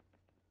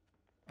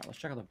 let's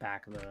check out the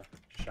back of the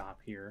shop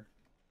here.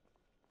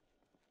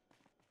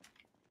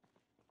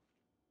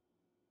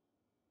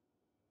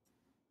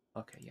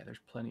 Okay, yeah,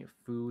 there's plenty of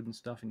food and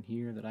stuff in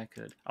here that I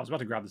could... I was about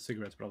to grab the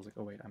cigarettes, but I was like,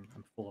 oh wait, I'm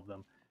full of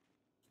them.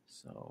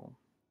 So...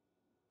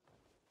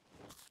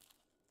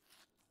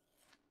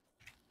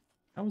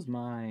 how's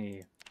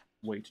my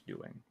weight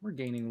doing? We're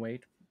gaining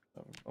weight.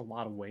 A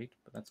lot of weight,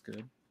 but that's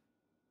good.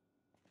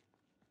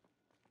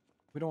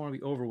 We don't want to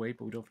be overweight,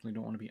 but we definitely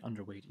don't want to be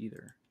underweight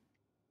either.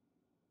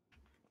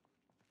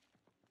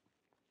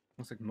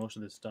 Looks like most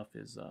of this stuff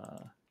is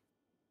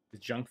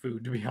junk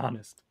food, to be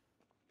honest.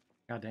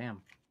 God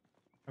damn.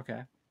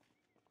 Okay.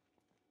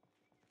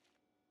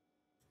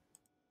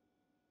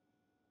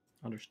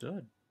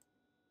 Understood.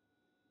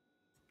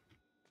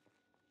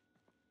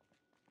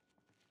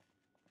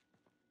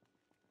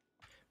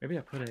 Maybe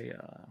I put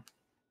a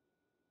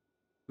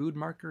food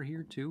marker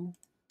here too.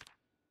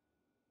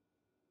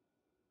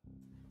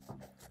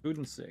 Food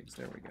and cigs,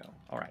 there we go.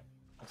 All right,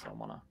 also I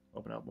want to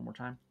open it up one more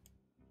time.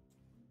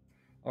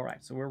 All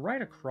right, so we're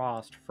right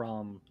across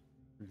from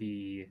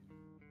the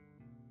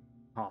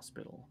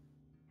hospital.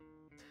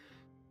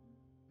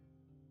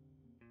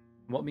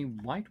 What we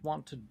might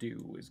want to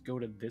do is go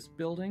to this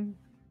building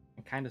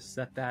and kind of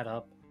set that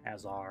up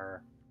as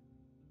our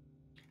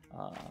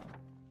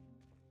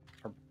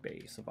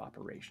base of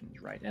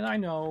operations, right? And I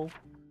know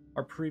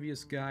our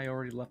previous guy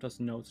already left us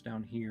notes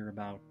down here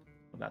about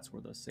well, that's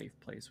where the safe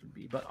place would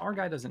be, but our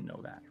guy doesn't know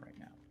that right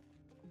now.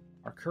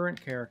 Our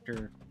current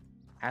character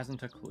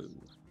hasn't a clue.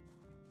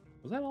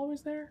 Was that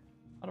always there?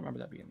 I don't remember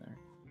that being there.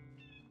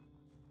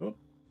 Oh.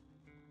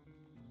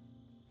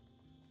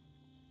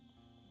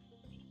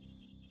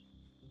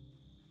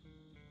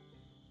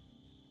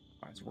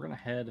 Alright, so we're gonna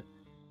head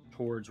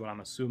towards what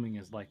I'm assuming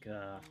is like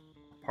a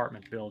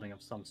apartment building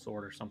of some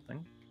sort or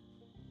something.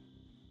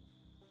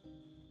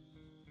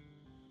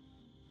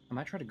 I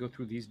might try to go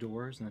through these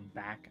doors and then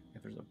back,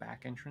 if there's a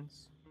back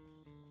entrance.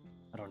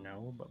 I don't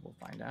know, but we'll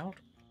find out.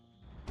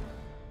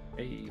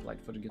 Hey,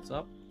 Lightfooted gets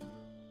up.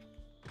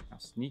 Now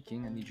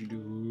sneaking, I need you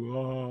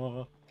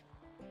to...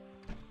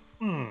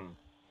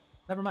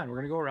 Never mind, we're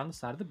going to go around the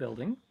side of the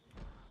building.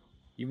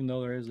 Even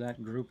though there is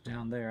that group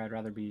down there, I'd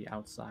rather be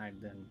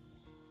outside than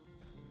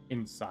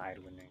inside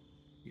when they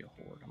be a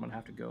horde. I'm going to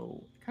have to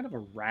go kind of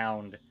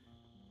around.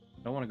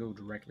 I don't want to go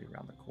directly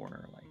around the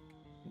corner like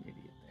an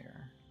idiot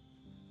there.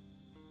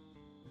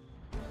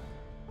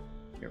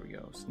 Here we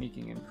go.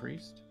 Sneaking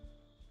increased.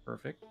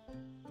 Perfect.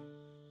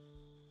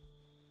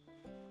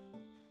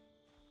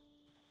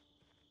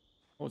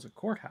 Oh, it's a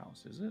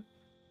courthouse, is it?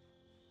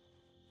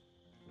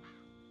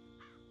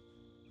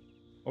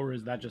 Or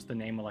is that just the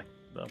name of, like,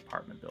 the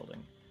apartment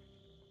building?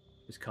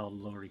 It's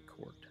called Lowry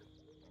Court.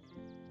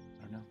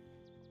 I don't know.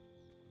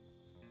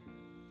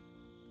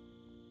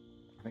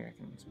 I think I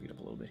can speed up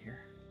a little bit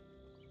here.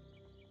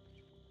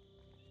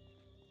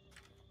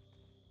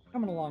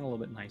 Coming along a little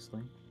bit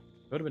nicely.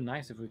 It would have been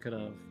nice if we could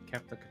have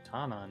kept the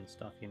katana and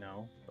stuff, you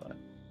know, but...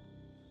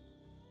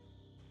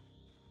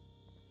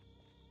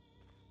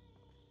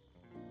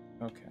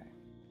 okay.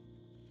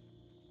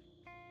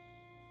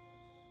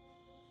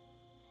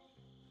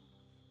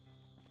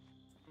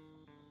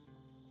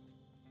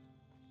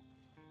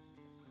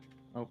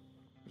 Oh,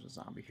 there's a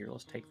zombie here.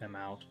 Let's take them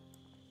out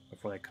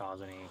before they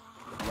cause any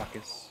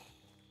ruckus.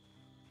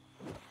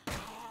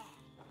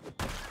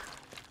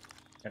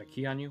 Got a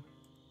key on you?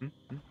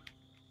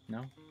 No?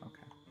 Okay.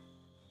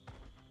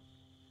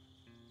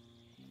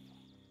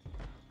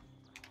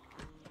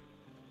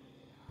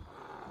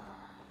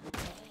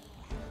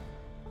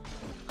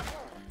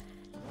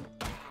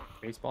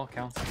 Baseball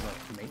counts as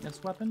a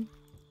maintenance weapon?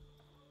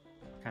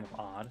 Kind of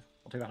odd.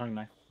 I'll take a hunting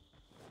knife.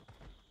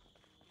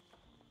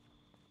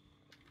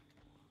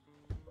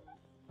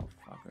 Oh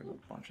fuck, there's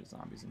a bunch of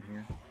zombies in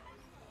here.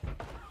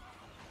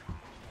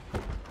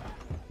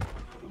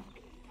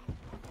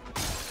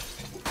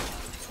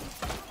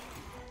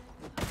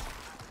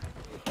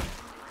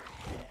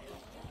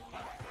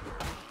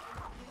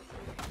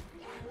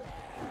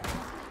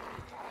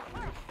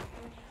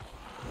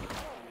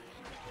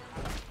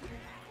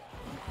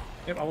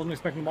 Yep, I wasn't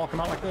expecting them all to come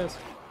out like this.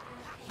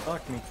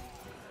 Fuck me.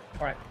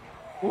 Alright.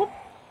 Whoop!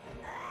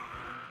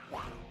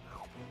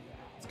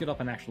 Let's get up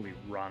and actually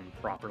run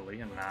properly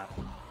and not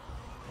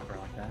cover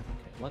like that.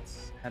 Okay,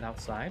 let's head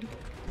outside.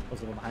 Close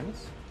the door behind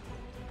us.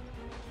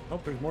 Oh,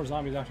 there's more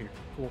zombies out here.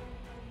 Cool.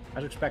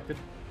 As expected.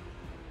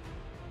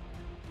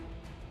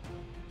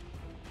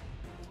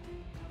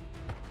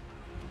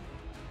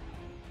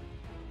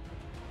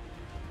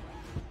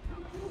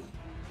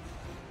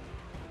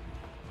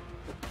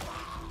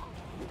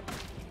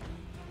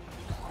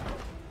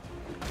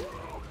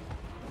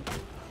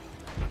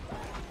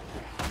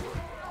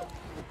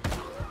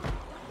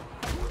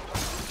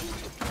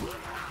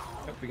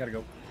 gotta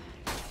go.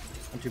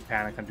 I'm too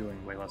panicked. I'm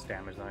doing way less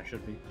damage than I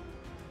should be.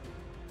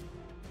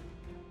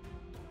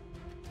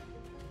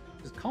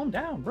 Just calm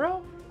down,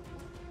 bro.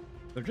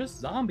 They're just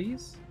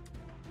zombies.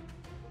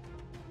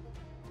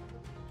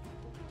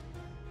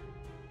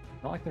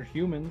 Not like they're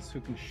humans who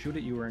can shoot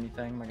at you or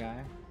anything, my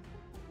guy.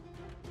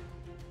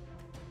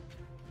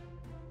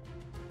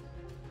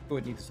 Oh,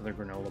 it needs this other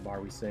granola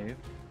bar we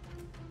saved.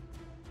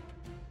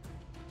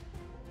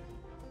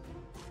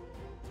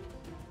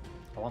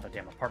 I want that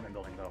damn apartment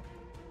building, though.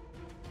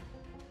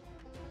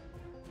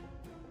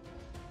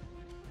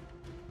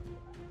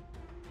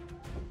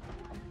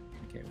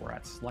 Okay, we're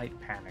at slight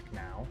panic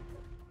now.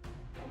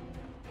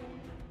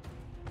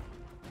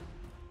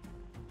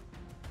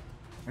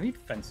 I need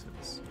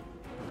fences.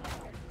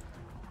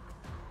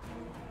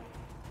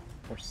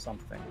 Or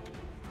something.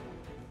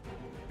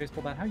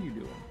 Baseball bat, how you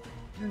doing?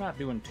 You're not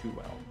doing too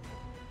well.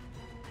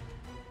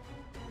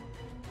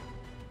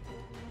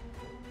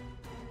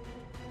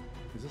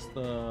 Is this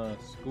the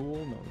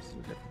school? No, this is a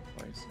different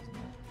place, isn't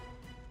it?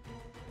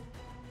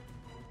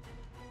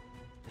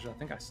 Actually, I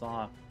think I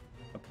saw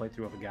a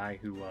playthrough of a guy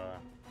who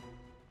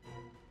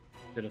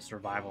did a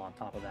survival on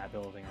top of that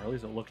building, or at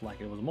least it looked like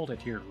it. It was a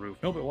multi-tiered roof.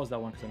 Nope, it was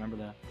that one because I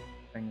remember that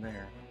thing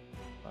there.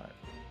 But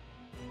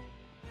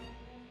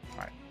all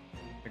right,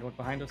 take a look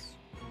behind us.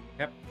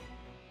 Yep.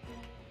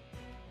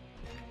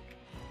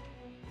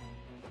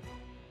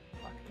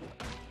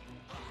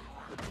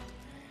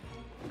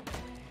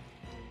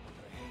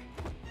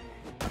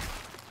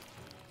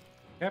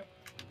 Yep.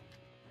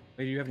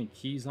 Wait, do you have any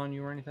keys on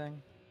you or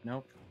anything?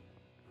 Nope.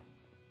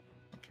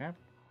 Okay.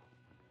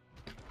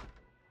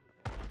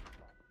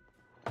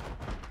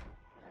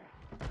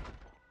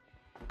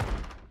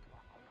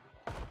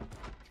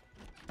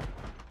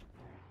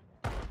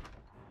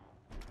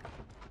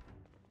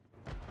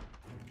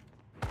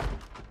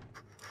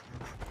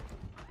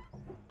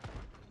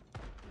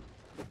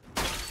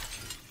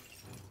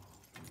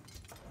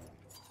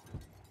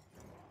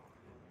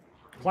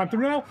 Climb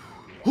through now.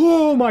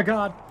 Oh my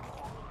god.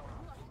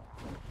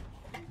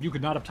 You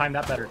could not have timed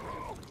that better.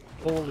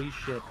 Holy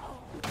shit.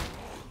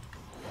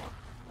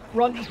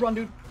 Run, just run,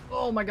 dude.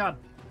 Oh my god.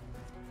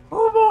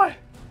 Oh boy.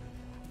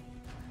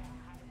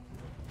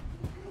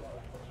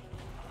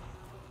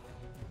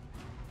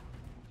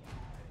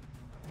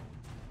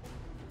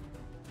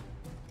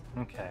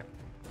 Okay.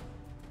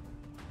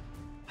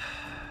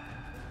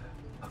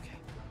 Okay.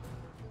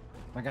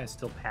 My guy's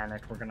still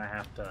panicked. We're gonna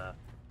have to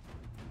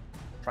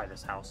try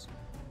this house.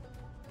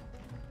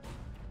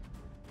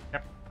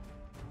 Yep.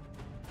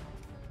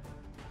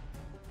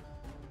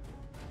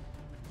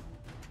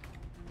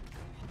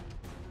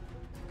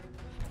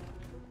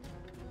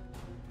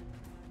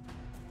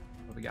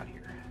 What do we got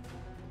here?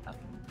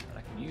 Nothing that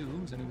I can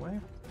use anyway.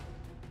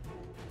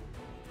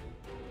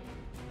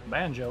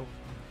 Banjo.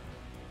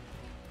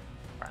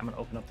 Alright, I'm gonna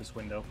open up this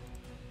window.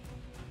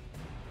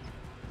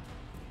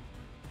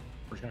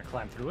 We're just gonna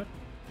climb through it,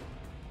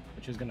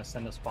 which is gonna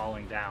send us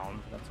falling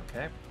down, but that's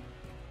okay.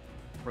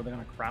 We're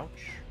gonna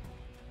crouch.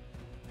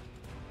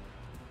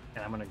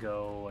 And I'm gonna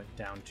go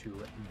down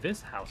to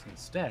this house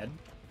instead.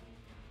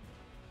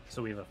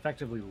 So we've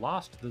effectively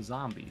lost the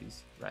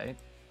zombies, right?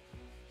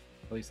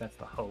 At least that's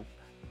the hope.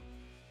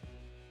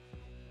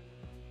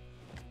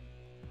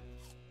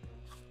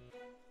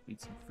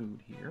 Eat some food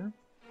here.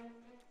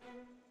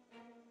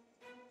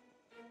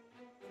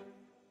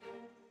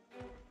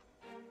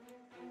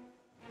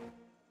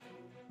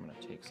 I'm gonna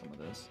take some of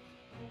this.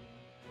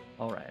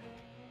 All right.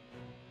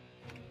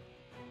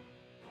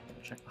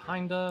 Check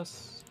behind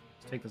us.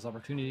 Let's take this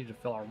opportunity to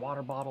fill our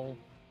water bottle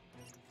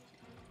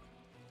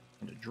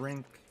and a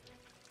drink.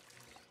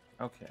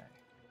 Okay.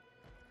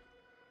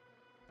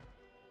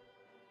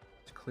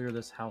 Let's clear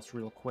this house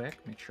real quick.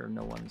 Make sure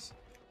no one's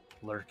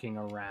lurking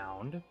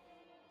around.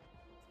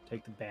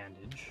 Take the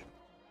bandage.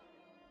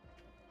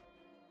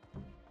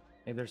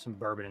 Maybe there's some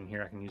bourbon in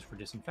here I can use for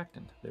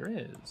disinfectant. There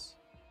is.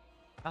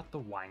 Not the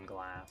wine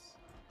glass.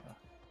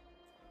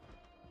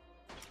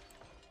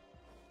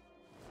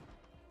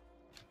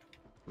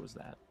 Who was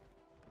that?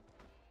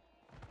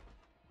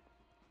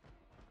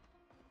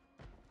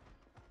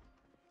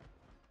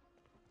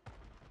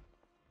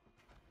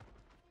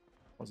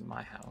 Wasn't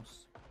my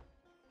house.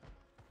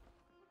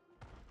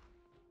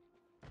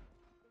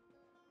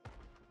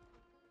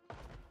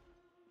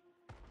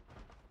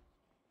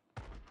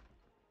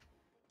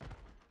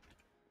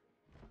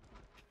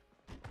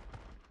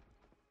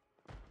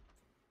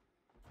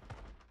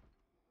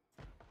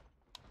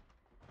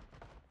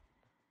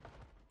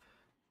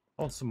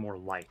 I want some more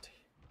light,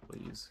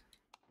 please.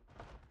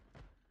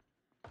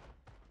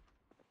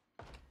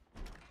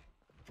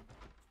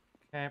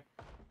 Okay.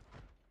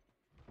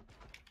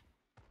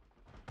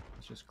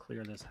 Let's just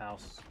clear this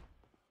house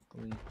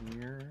quickly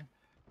here.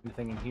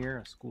 Anything in here?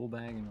 A school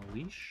bag and a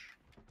leash.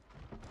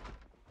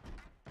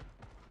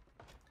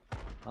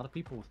 A lot of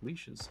people with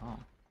leashes, huh?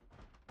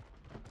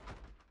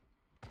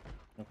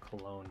 No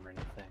cologne or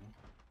anything.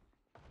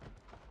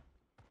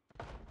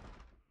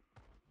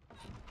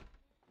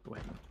 Go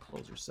ahead and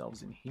close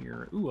yourselves in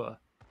here. Ooh, a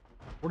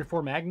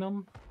 44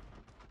 Magnum.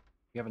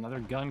 We have another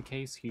gun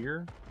case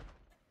here.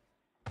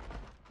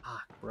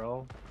 Ah,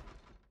 bro.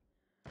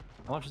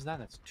 How much is that?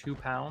 That's 2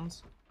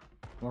 pounds.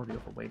 I'm already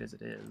overweight as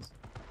it is.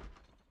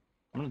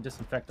 I'm gonna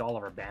disinfect all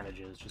of our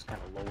bandages, just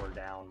kind of lower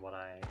down what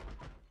I'm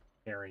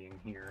carrying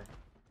here.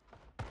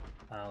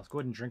 Let's go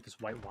ahead and drink this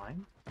white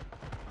wine.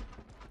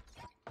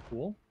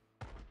 Cool.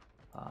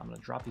 I'm gonna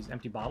drop these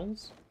empty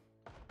bottles.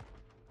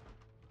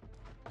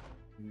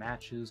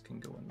 Matches can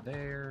go in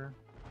there.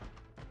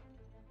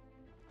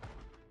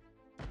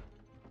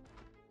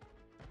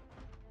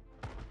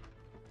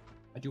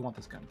 I do want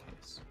this gun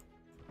case.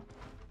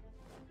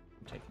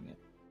 I'm taking it.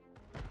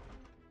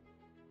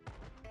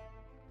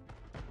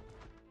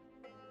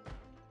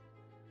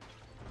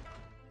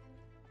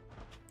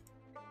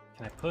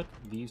 Can I put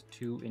these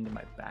two into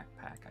my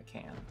backpack? I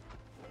can.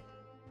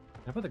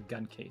 Can I put the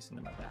gun case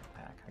into my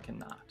backpack? I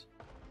cannot.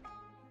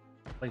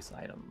 Place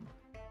item.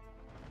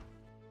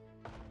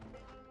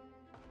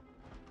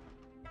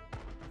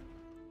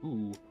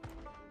 Ooh.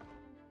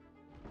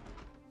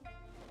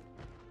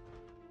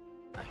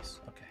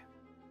 Nice, okay.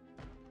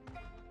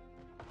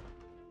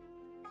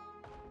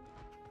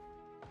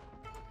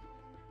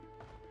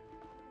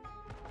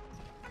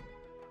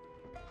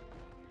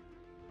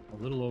 A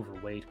little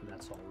overweight, but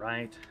that's all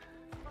right.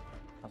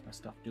 How's my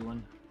stuff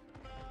doing?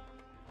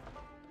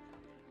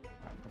 All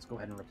right, let's go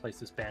ahead and replace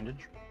this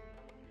bandage.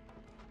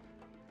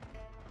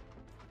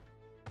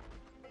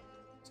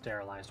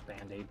 Sterilized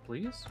band-aid,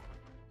 please.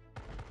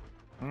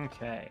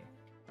 Okay.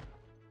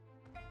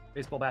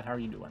 Baseball bat, how are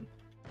you doing?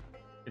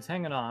 It's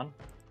hanging on.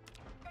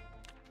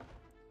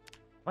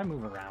 If I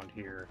move around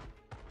here,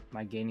 am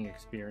I gaining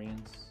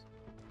experience?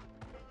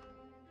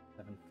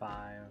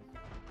 7.5.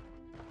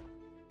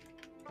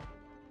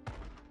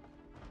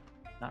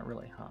 Not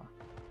really, huh?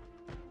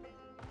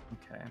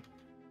 Okay.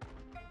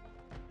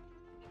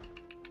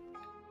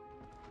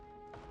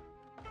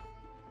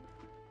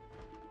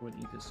 Would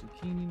eat this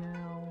zucchini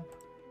now.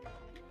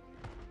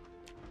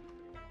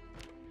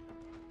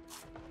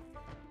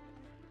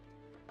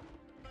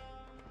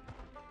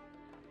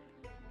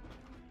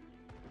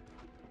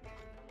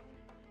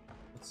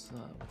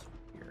 What's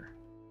here?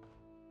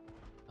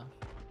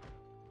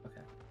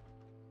 Okay.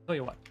 Tell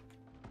you what.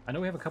 I know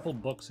we have a couple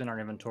books in our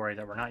inventory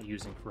that we're not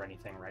using for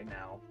anything right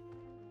now.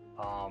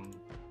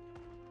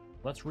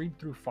 Let's read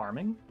through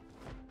farming.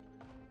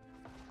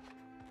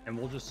 And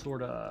we'll just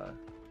sort of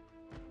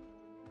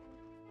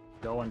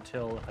go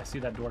until if I see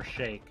that door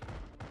shake.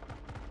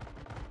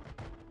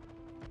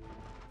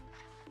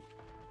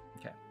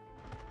 Okay.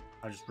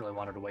 I just really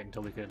wanted to wait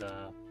until we could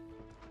go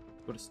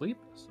to sleep.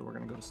 So we're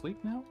going to go to sleep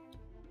now.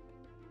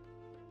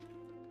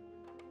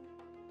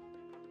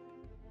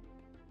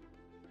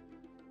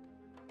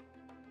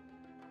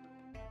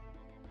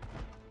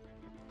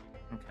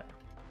 Okay.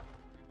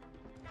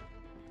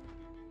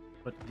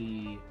 Put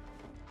the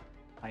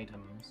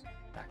items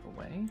back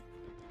away.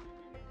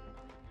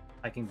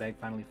 Hiking bag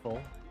finally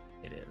full.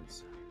 It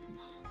is.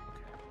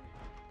 Okay.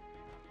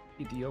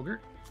 Eat the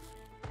yogurt.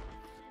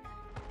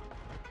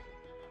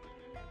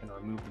 Gonna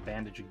remove the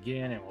bandage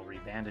again and we'll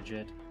rebandage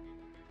it.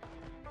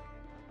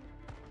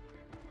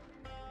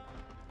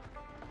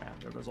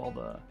 And there goes all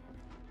the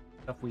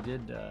stuff we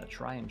did to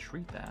try and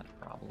treat that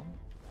problem.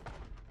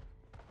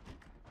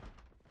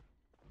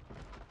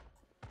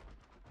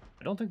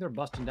 I don't think they're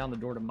busting down the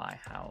door to my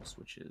house,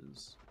 which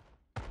is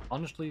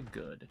honestly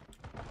good.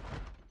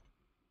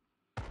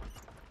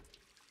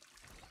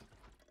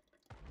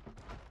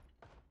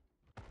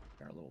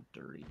 They're a little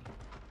dirty.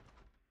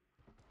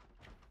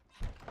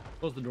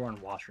 Close the door and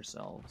wash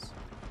yourselves.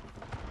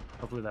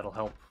 Hopefully that'll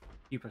help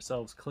keep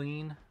ourselves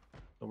clean,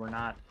 so we're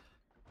not,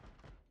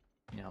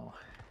 you know,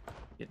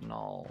 getting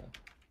all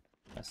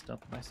messed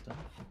up by stuff.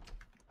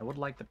 I would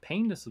like the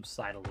pain to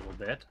subside a little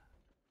bit.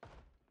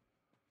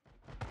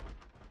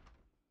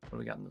 What do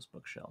we got in this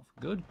bookshelf?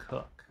 Good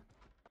cook.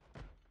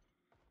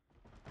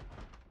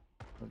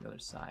 On the other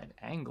side,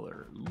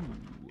 angler.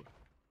 Ooh,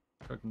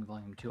 cooking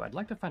volume 2. I'd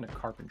like to find a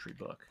carpentry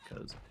book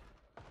because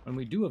when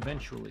we do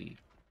eventually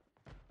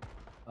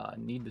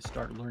need to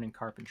start learning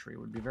carpentry, it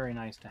would be very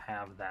nice to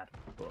have that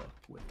book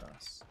with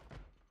us.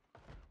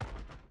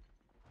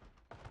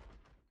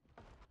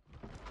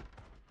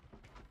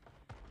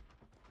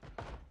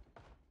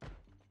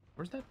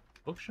 Where's that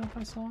bookshelf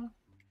I saw?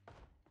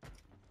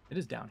 It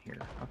is down here.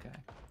 Okay.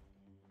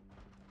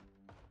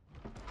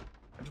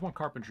 I just want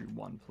carpentry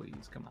 1,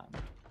 please. Come on.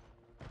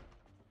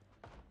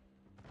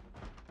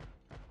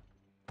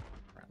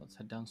 Alright, let's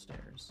head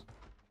downstairs.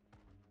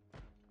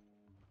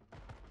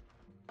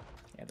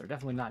 Yeah, they're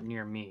definitely not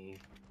near me.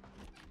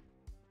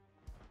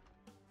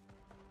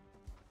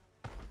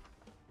 I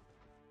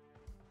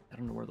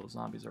don't know where those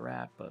zombies are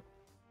at, but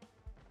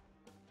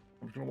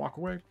I'm just gonna walk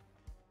away.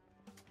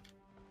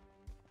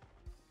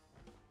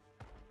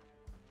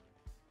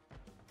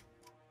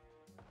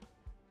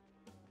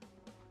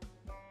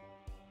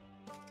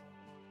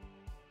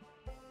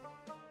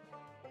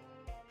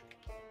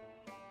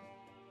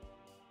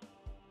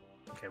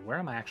 Okay, where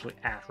am I actually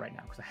at right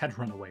now? Because I had to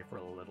run away for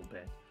a little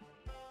bit.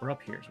 We're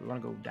up here, so we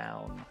want to go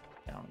down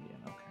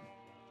again. Okay.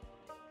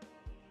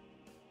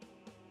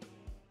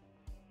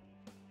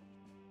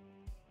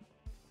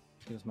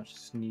 get as much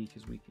sneak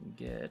as we can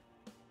get.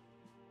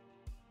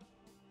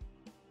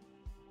 Do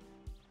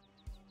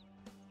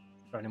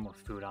I have any more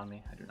food on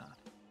me? I do not.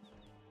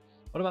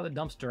 What about the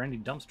dumpster? Any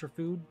dumpster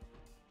food?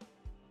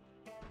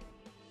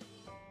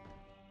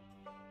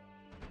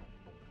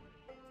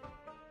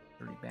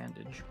 Dirty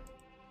bandage.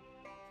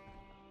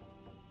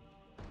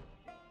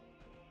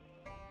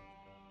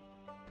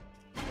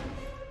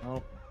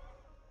 Oh.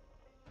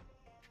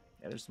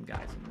 Yeah, there's some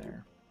guys in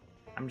there.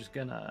 I'm just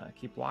gonna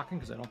keep walking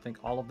because I don't think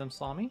all of them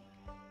saw me.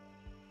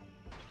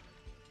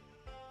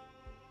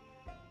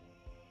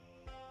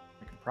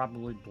 I can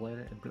probably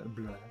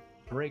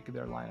break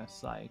their line of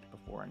sight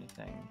before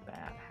anything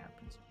bad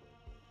happens.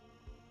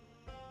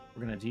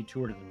 We're gonna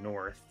detour to the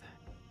north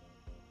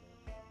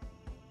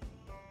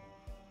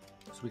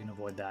so we can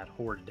avoid that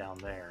horde down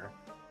there.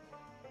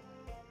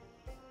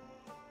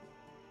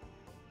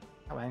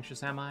 How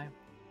anxious am I?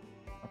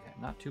 Okay,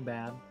 not too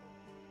bad.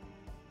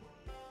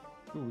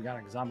 Ooh, we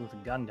got a zombie with a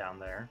gun down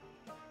there.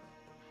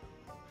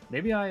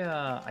 Maybe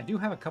I do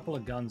have a couple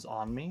of guns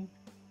on me.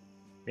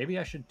 Maybe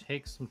I should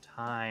take some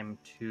time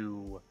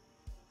to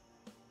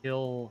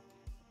kill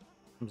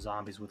some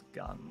zombies with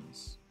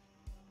guns.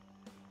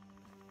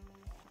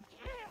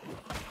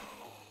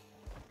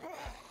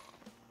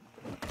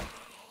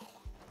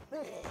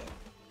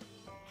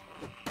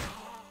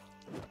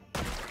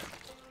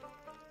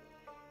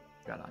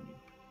 Got on you.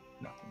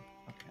 Nothing.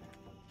 Okay.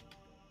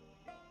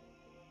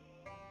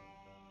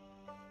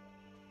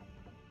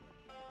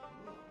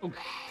 Oh,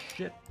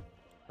 shit.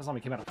 That zombie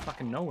came out of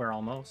fucking nowhere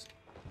almost.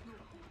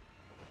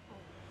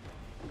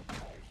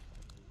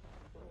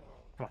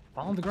 Come on,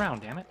 fall on the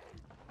ground, damn it.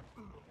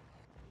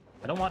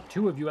 I don't want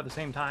two of you at the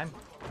same time.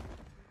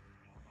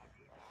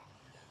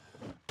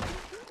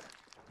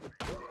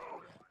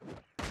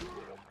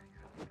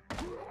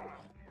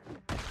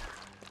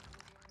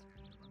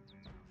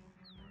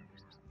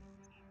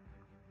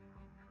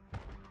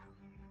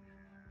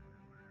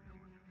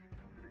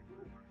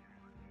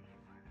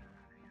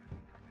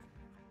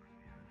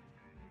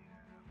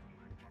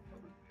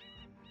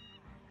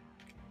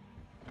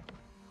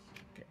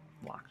 Okay,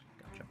 locked.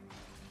 Gotcha.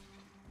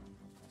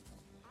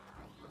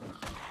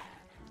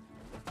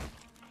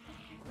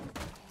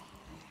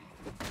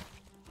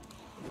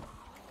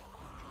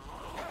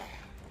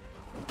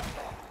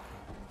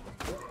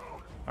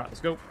 Alright,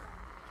 let's go.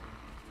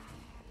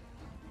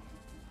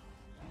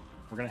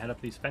 We're gonna head up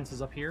these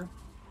fences up here.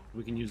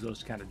 We can use those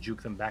to kind of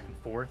juke them back and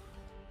forth.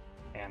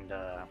 And,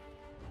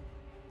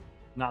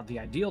 not the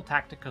ideal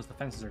tactic because the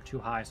fences are too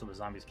high so the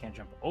zombies can't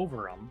jump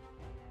over them.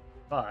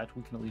 But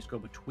we can at least go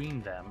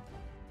between them.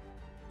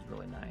 It's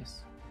really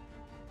nice.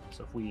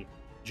 So if we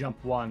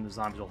jump one, the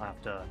zombies will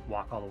have to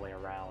walk all the way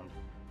around.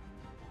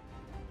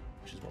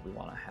 Which is what we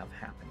want to have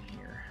happen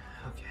here.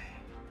 Okay.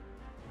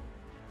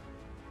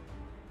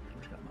 We're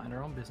just gotta mind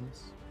our own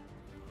business.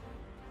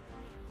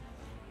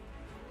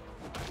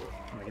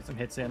 I'm gonna get some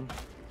hits in.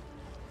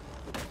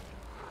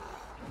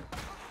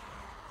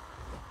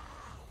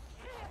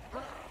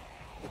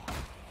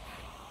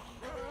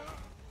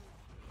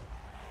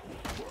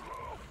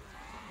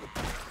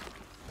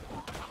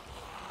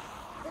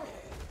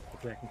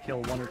 Hopefully I can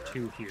kill one or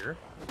two here.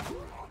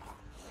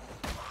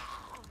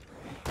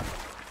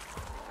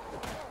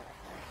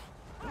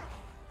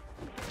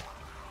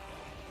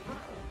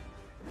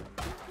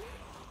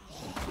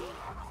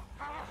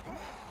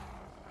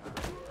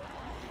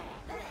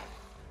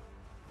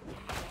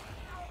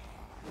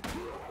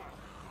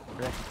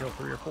 Maybe I can kill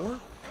 3 or 4. There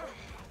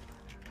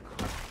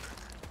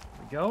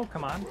we go,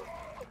 come on.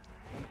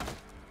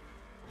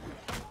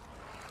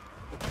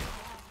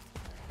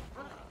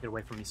 Get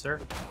away from me, sir.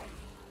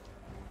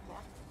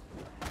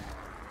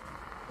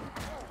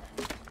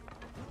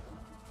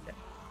 Okay,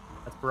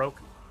 that's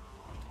broke.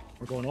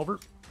 We're going over.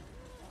 Okay,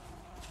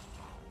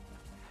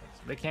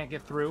 so they can't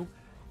get through.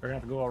 They're gonna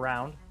have to go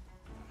around.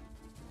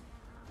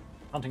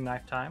 Hunting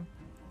knife time.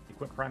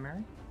 Equip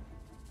primary.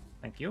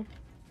 Thank you.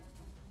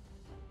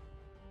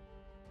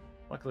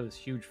 Luckily this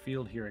huge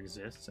field here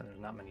exists and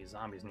there's not many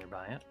zombies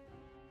nearby it.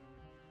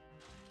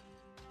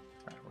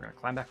 Alright, we're gonna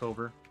climb back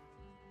over.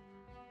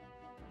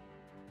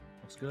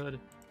 Looks good.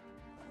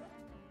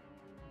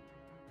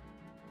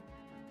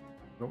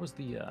 Where was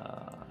the,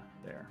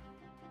 there.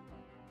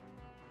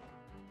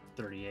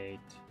 38.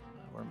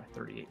 Where are my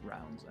 38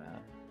 rounds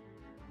at?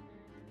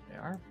 They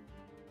are.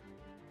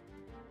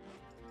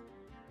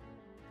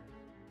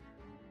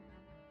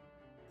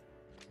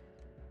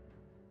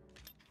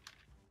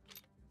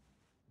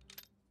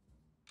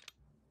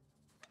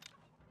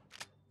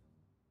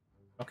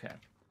 Okay.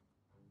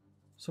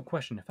 So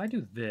question, if I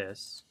do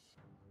this,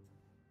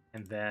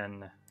 and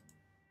then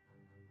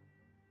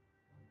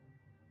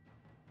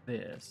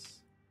this,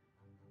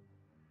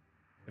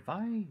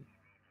 can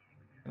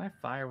I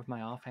fire with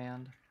my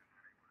offhand?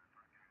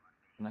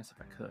 Nice if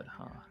I could,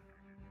 huh?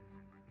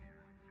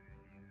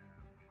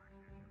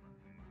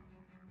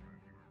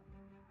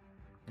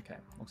 Okay,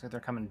 looks like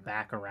they're coming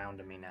back around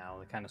to me now.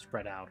 They kind of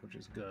spread out, which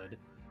is good.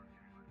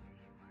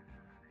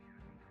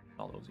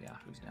 All those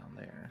yahoos down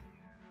there.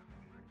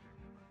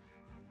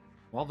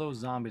 While those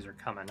zombies are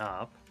coming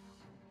up,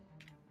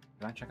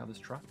 can I check out this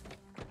truck?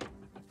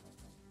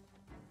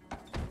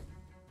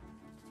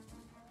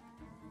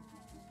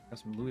 Got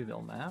some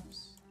Louisville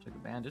maps. Take a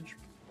bandage.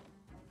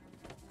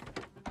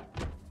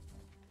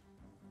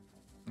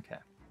 Okay.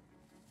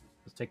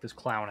 Let's take this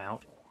clown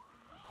out.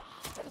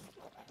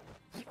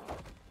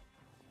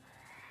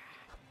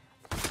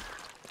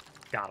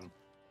 Got him.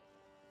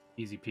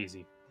 Easy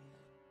peasy.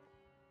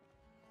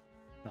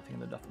 Nothing in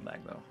the duffel bag,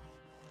 though.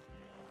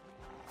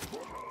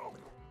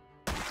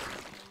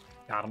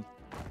 Got him.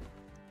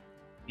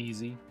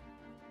 Easy.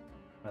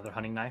 Another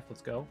hunting knife.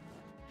 Let's go.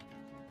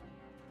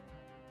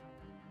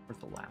 Where's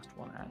the last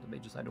one at? Did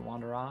they decide to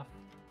wander off?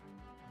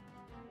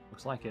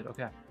 Looks like it.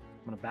 Okay. I'm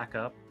going to back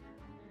up.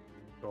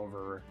 Go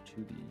over to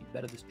the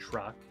bed of this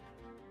truck.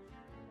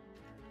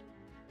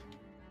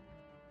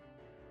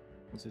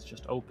 Since it's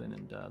just open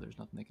and there's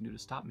nothing they can do to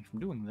stop me from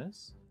doing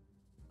this,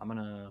 I'm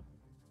going to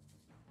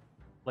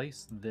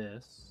place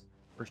this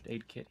first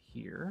aid kit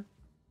here.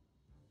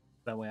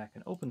 That way I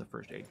can open the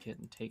first aid kit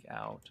and take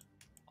out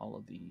all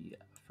of the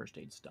first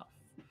aid stuff.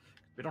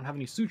 We don't have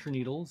any suture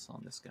needles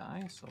on this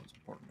guy, so it's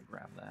important to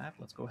grab that.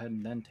 Let's go ahead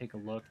and then take a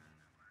look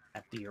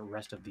at the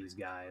rest of these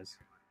guys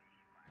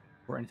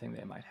for anything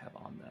they might have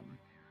on them.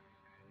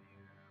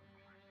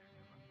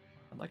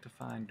 I'd like to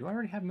find... Do I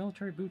already have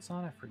military boots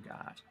on? I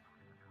forgot.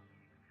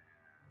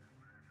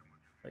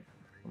 Like,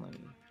 only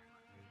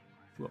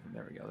 2 of them.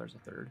 There we go. There's a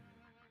third.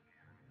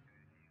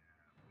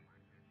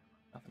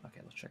 Nothing. Okay,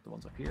 let's check the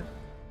ones up here.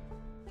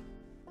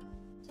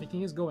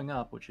 Sneaking is going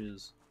up, which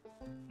is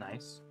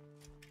nice.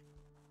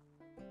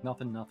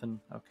 Nothing, nothing.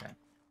 Okay. I'm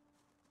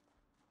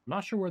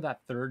not sure where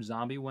that third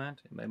zombie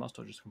went. They must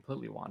have just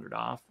completely wandered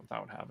off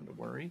without having to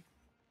worry.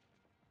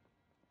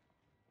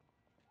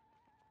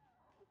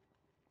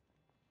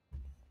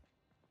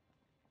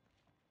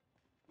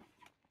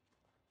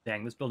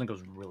 Dang, this building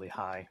goes really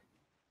high.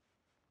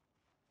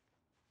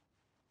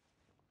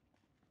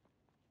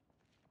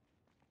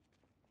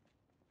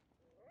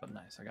 But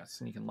nice, I got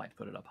sneak and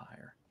light-footed up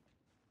higher.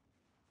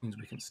 Means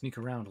we can sneak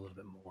around a little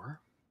bit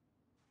more.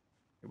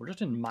 We're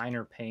just in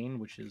minor pain,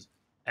 which is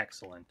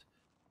excellent.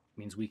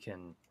 Means we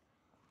can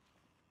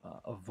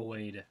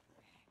avoid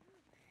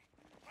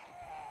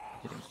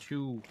getting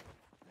too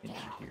injured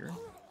here.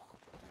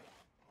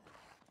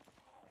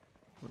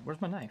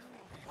 Where's my knife?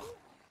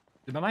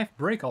 Did my knife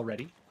break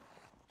already?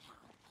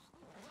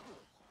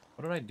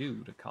 What did I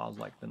do to cause,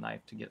 like, the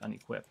knife to get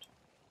unequipped?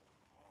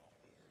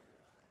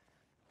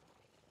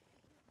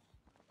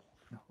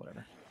 No,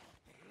 whatever.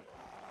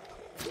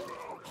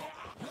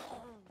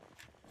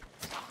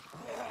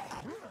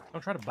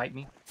 Don't try to bite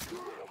me.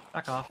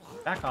 Back off.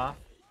 Back off.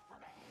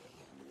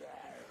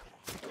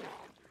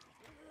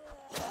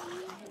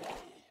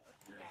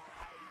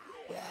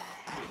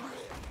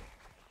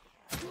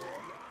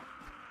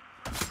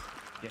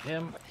 Get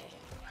him.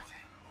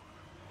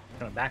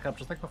 Gonna back up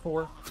just like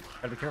before.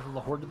 Gotta be careful of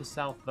the horde to the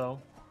south, though.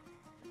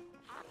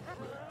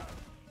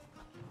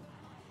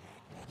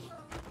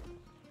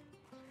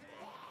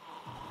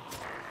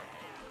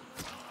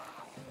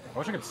 I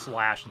wish I could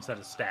slash instead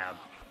of stab.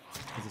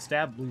 Because the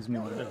stab leaves me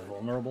a little bit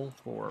vulnerable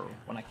for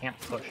when I can't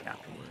push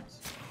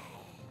afterwards.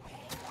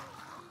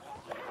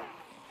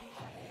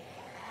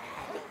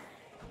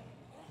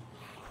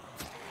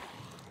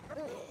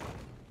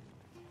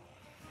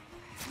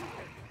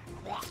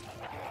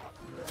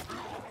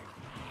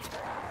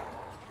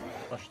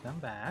 Push them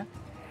back.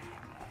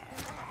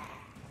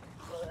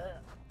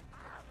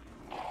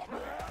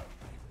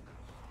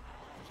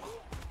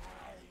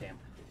 Damn.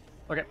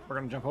 Okay, we're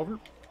gonna jump over.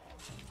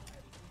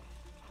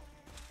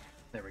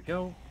 There we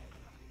go.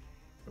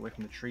 Get away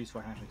from the tree so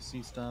I can actually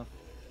see stuff.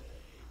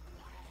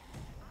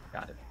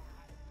 Got it.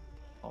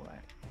 Alright.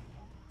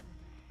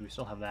 Do we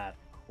still have that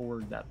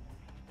horde that...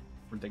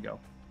 Where'd they go?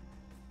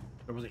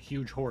 There was a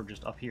huge horde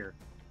just up here,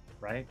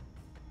 right?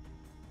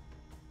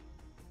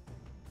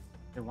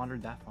 They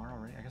wandered that far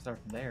already? I guess they're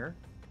there.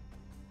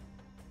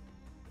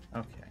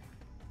 Okay.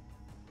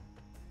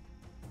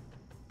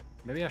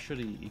 Maybe I should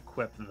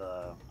equip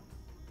the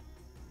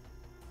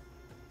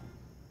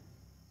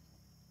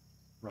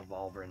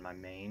revolver in my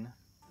main,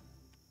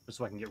 just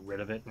so I can get rid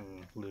of it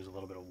and lose a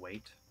little bit of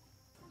weight.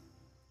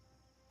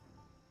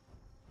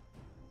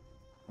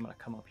 I'm gonna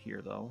come up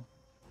here though.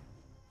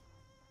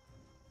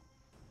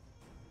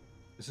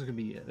 This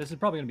is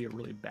probably gonna be a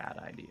really bad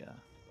idea,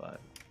 but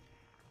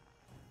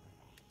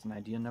it's an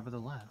idea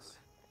nevertheless.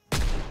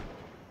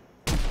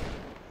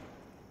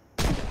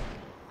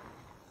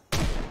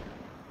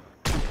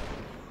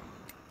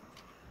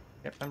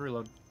 Yep, time to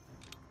reload.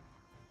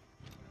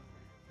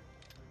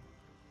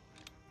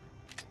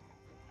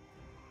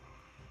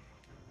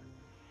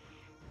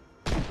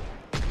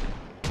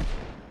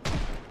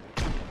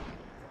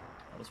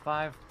 That was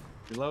 5.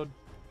 Reload.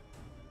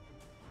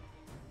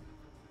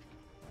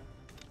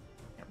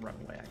 Can't run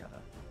away, I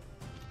gotta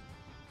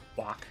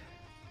walk.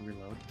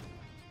 Reload.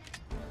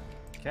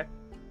 Okay,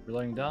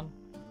 reloading done.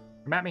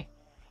 Come at me.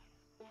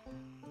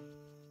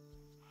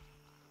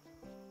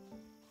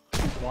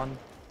 1,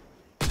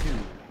 2,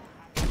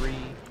 3.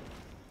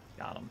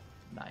 Got Got him.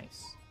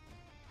 Nice.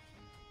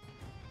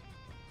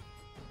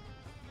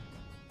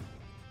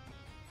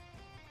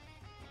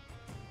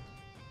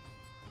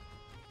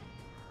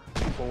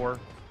 Four.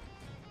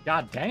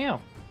 God damn!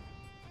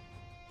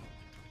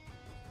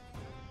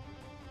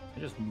 I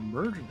just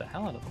murdered the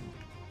hell out of them.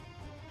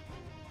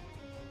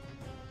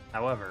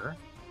 However,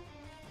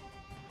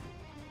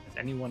 has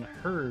anyone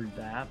heard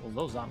that? Well,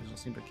 those zombies don't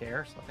seem to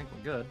care, so I think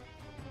we're good.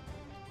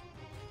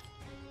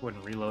 Go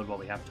ahead and reload while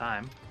we have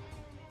time.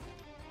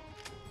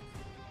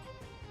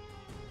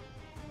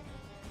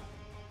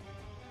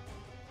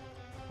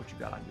 What you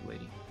got on you,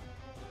 lady?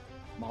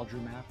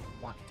 Maldrew map?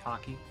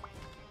 Walkie-talkie?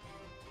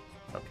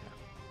 Okay.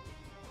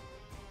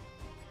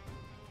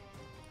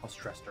 How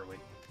stressed are we?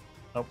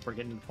 Oh, we're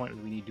getting to the point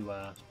where we need to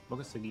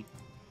smoke a ciggy.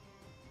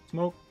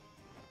 Smoke!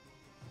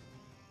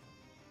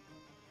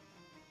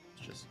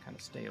 Let's just kind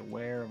of stay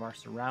aware of our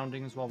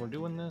surroundings while we're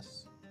doing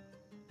this.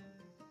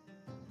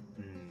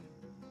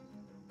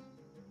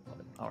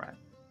 Alright.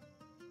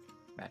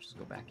 Matches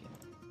go back in.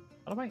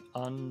 How do I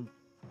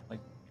like,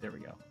 there we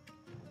go.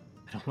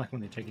 I don't like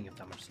when they're taking up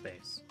that much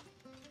space.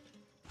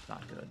 It's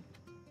not good.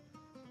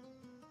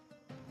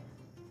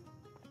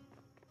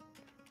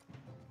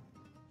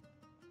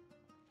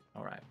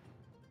 Alright.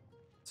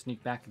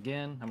 Sneak back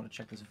again. I'm going to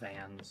check this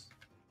van's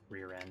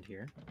rear end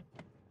here.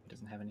 It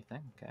doesn't have anything.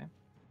 Okay.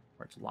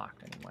 Or it's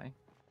locked anyway.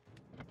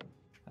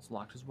 That's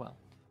locked as well.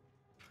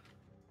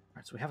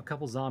 Alright, so we have a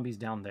couple zombies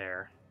down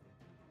there.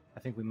 I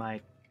think we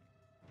might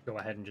go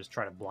ahead and just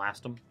try to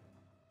blast them.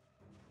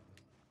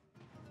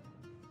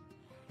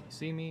 You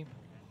see me?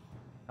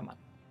 Come on.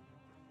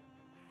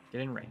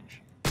 Get in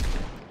range.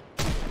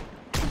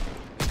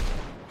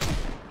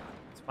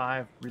 It's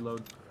 5.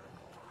 Reload.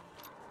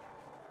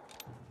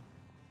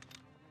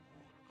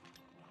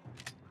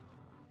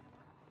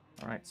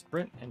 Alright,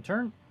 sprint and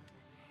turn.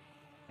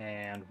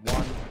 And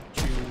 1,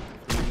 2,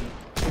 3,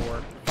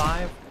 4,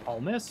 5. All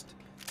missed.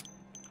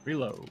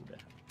 Reload.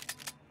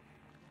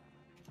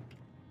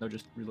 No,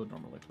 just reload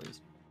normally,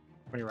 please.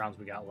 How many rounds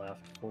we got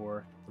left?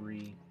 4,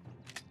 3.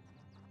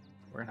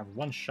 We're gonna have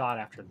one shot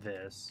after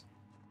this.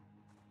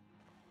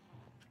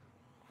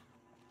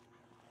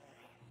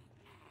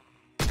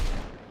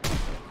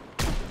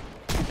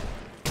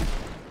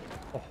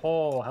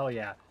 Oh, hell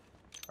yeah.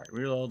 Alright,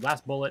 reload.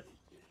 Last bullet.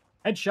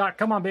 Headshot.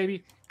 Come on,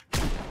 baby.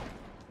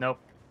 Nope.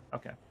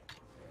 Okay.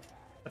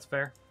 That's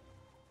fair.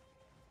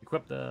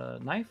 Equip the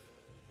knife.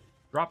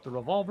 Drop the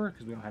revolver,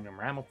 because we don't have any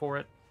more ammo for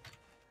it.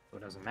 So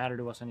it doesn't matter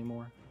to us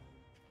anymore.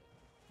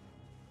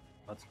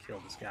 Let's kill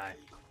this guy.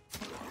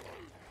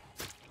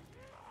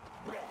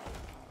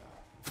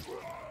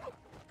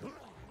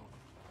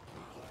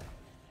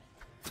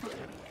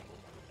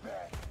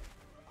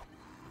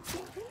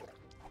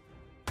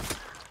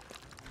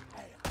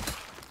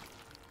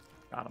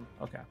 Got him.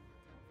 Okay.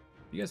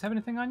 You guys have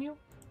anything on you?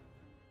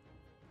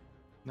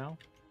 No?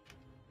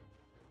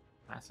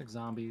 Classic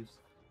zombies.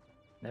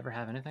 Never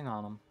have anything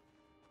on them.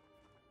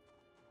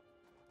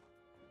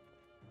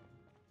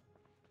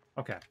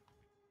 Okay.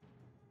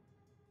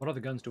 What other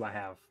guns do I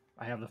have?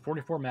 I have the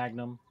 44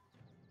 Magnum.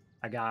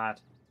 I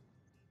got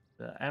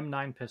the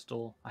M9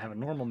 pistol. I have a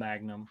normal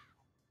Magnum.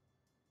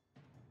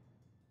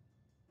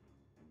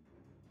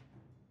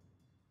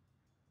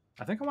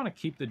 I think I want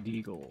to keep the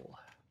Deagle.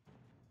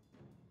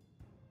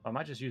 I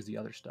might just use the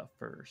other stuff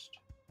first.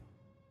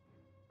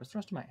 Where's the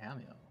rest of my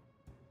ammo?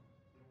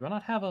 Do I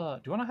not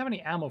have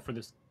any ammo for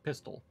this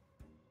pistol?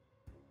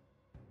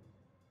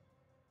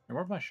 And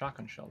where'd my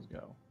shotgun shells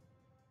go?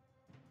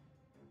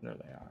 There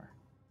they are.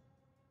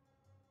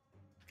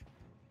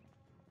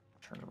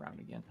 Turn around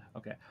again.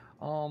 Okay.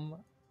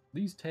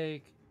 These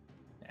take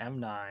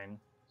M9.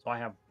 So I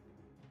have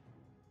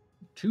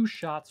 2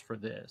 shots for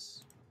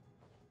this.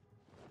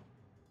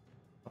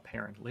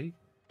 Apparently.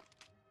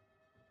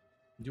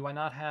 Do I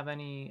not have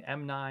any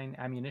M9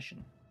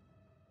 ammunition?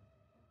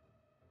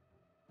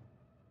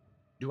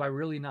 Do I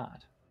really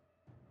not?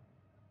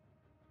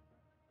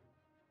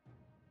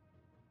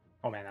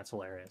 Oh man, that's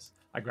hilarious.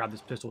 I grabbed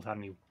this pistol without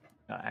any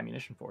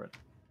ammunition for it.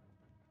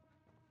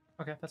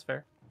 Okay, that's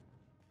fair.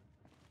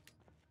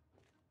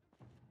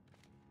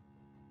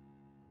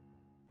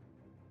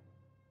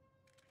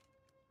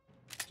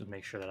 Just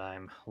make sure that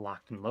I'm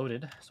locked and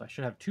loaded. So I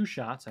should have 2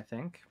 shots, I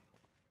think.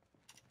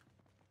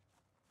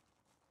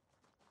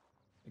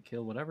 To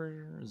kill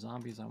whatever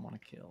zombies I want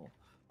to kill.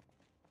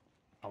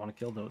 I want to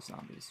kill those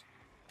zombies.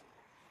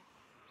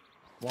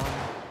 1,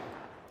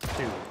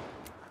 2.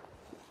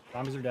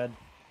 Zombies are dead.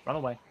 Run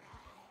away.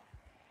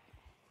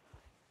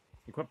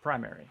 Equip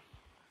primary.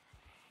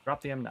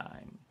 Drop the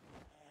M9.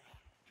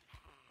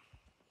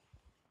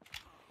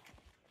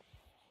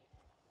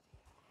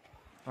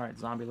 Alright,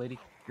 zombie lady.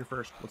 You're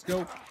first. Let's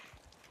go.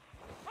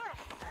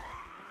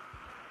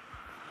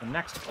 And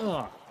next.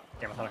 Ugh.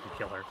 Damn, I thought I could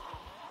kill her.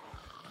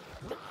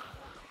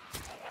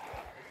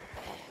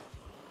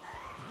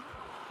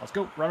 Let's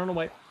go. Running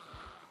away.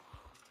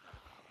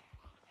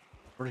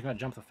 We're just going to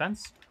jump the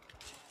fence.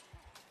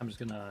 I'm just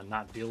going to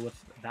not deal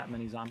with that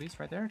many zombies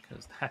right there,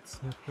 because that's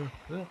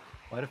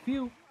quite a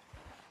few.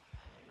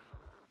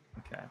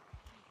 Okay.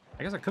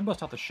 I guess I could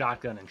bust out the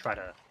shotgun and try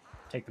to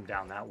take them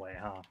down that way,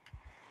 huh?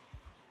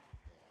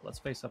 Let's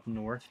face up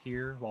north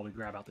here while we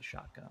grab out the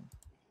shotgun.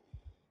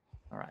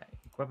 All right,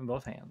 equip in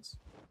both hands.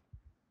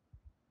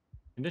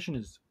 Condition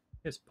is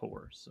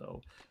poor,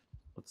 so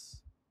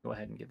let's go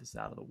ahead and get this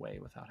out of the way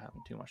without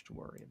having too much to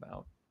worry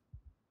about.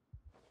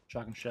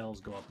 Shotgun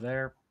shells go up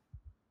there.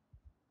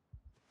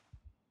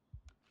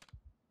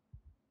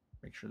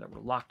 Make sure that we're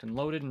locked and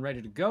loaded and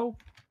ready to go.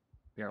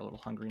 We are a little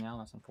hungry now.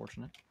 That's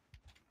unfortunate.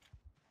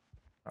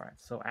 All right,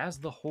 so as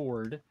the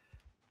horde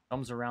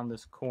comes around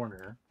this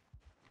corner,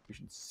 we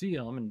should see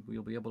them, and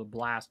we'll be able to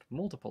blast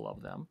multiple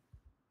of them,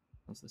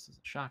 since this is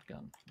a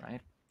shotgun, right?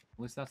 At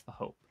least that's the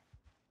hope.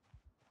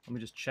 Let me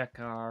just check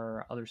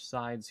our other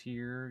sides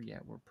here. Yeah,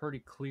 we're pretty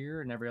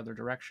clear in every other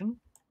direction.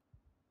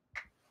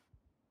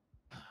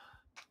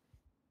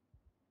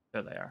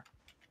 There they are.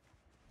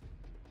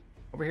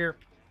 Over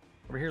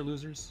here,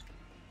 losers.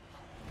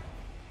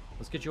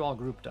 Let's get you all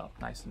grouped up,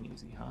 nice and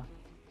easy, huh?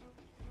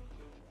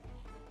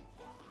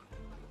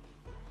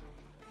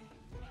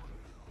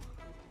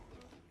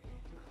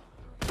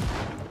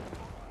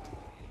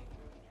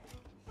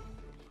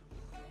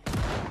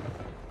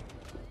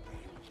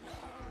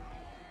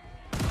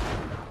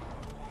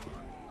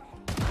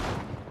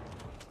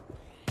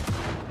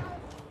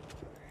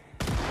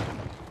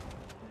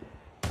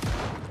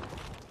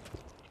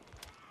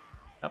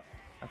 Yep,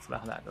 that's about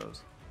how that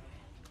goes.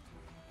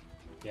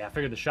 Yeah, I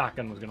figured the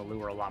shotgun was going to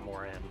lure a lot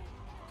more in.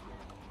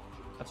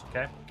 That's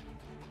okay.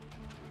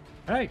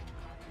 Hey,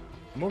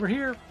 I'm over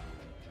here.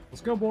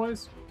 Let's go,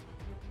 boys.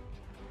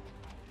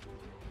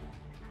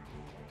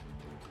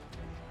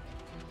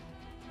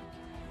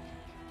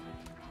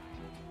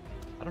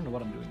 I don't know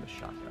what I'm doing with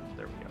shotgun.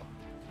 There we go.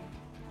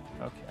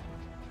 Okay.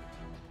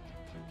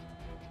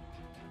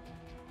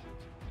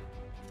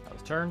 That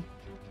was turn.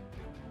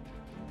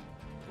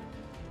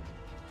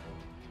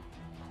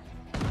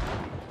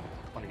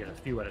 Want to get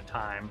a few at a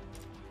time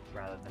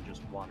rather than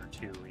just one or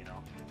two, you know.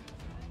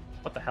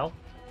 What the hell?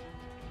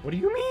 What do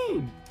you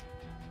mean?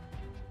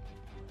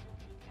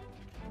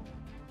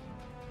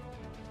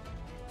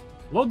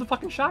 Load the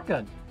fucking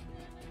shotgun.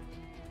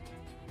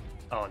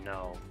 Oh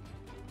no.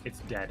 It's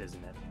dead,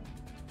 isn't it?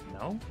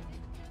 No?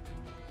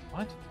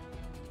 What?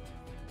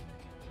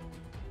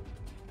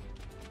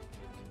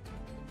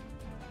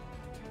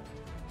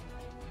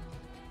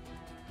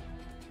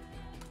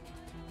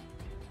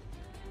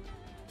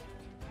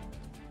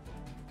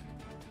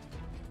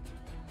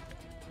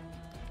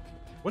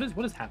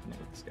 What is happening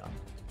with this gun?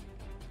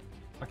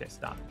 Okay,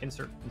 stop.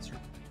 Insert.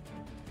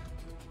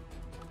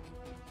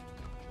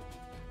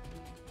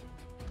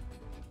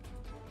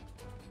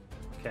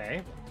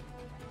 Okay.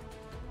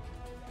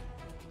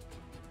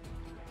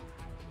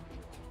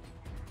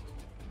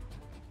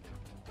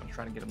 I'm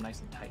trying to get them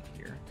nice and tight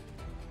here.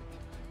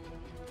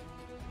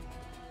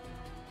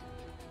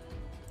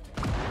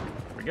 There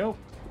we go.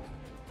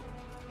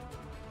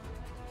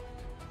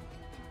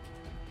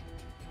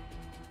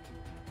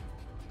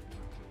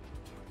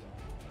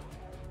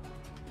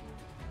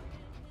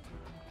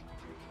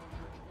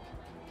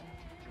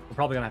 We're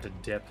probably gonna have to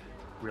dip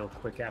real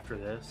quick after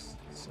this,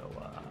 so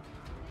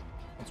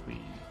once we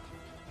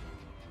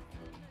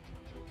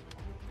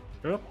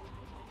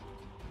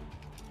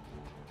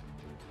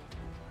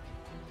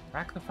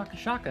rack the fucking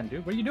shotgun,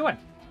 dude. What are you doing?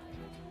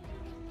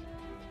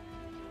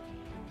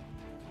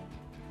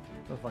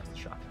 Where the fuck's the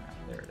shotgun at?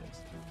 There it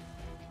is.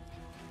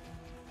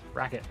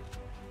 Rack it.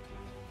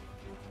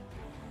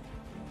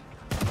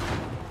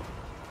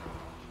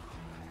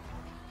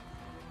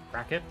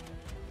 Rack it.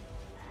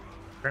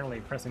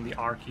 Apparently pressing the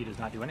R key does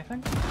not do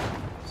anything.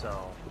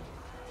 So,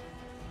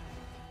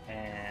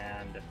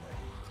 and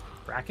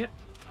bracket.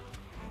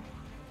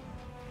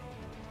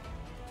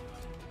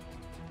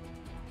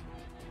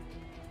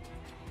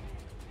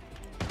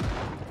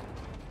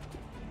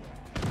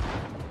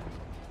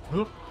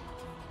 Whoop.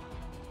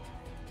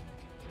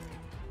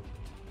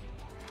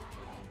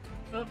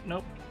 Oh,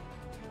 nope.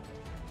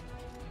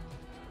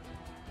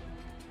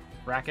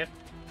 Bracket.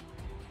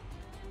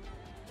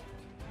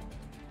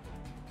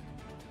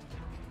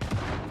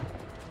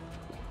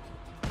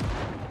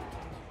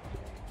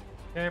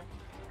 Okay,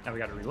 now we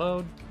gotta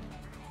reload.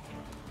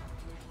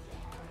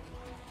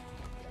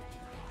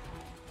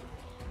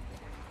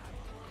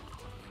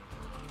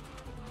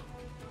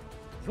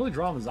 It's really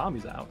drawing the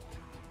zombies out.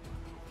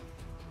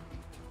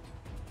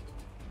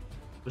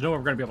 There's no way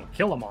we're gonna be able to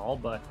kill them all,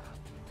 but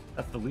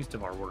that's the least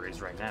of our worries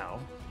right now.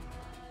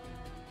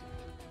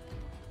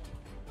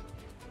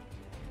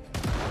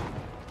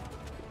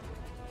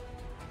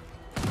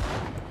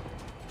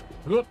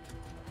 Whoop.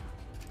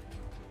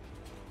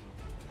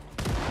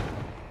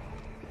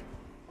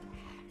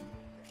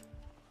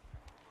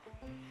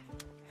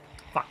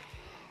 Fuck.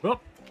 Whoop.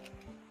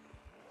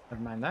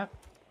 Never mind that.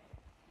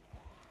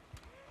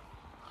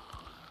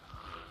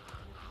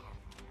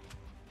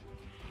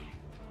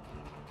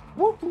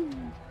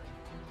 Woohoo!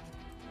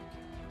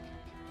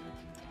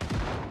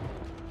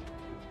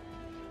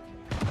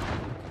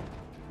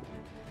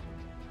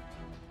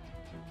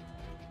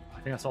 I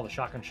think think that's all the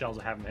shotgun shells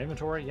I have in my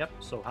inventory. Yep,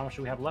 so how much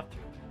do we have left?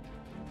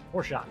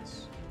 4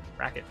 shots.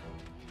 Rack it.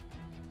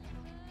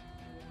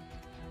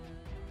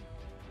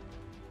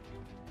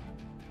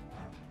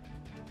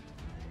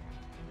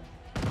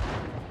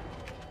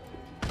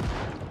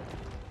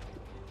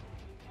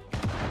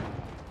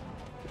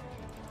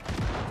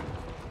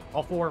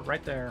 All 4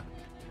 right there.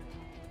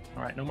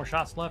 All right, no more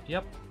shots left.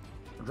 Yep,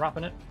 we're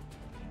dropping it.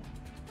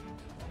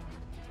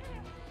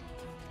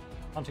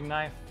 Hunting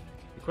knife.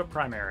 Equip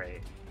primary.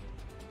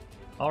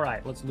 All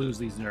right, let's lose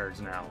these nerds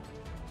now.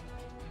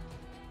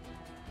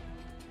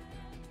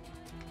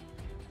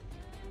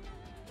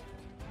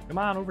 Come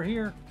on, over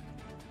here.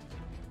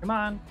 Come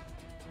on.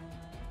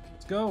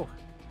 Let's go.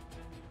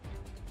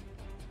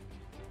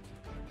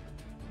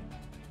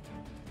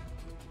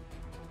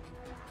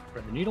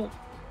 Grab the needle.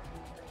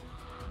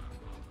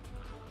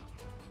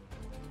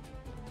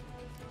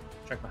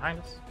 Check behind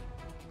us.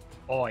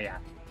 Oh yeah,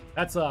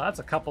 that's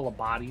a couple of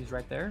bodies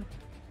right there.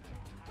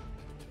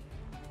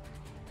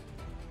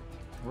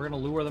 We're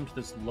gonna lure them to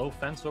this low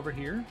fence over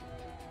here,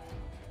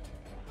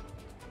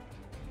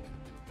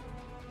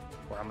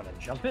 where I'm gonna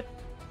jump it.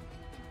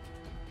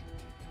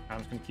 I'm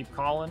just gonna keep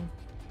calling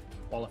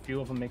while a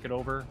few of them make it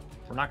over.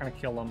 We're not gonna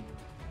kill them.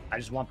 I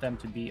just want them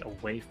to be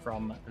away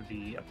from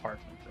the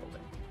apartment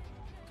building.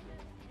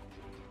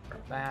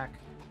 Right back.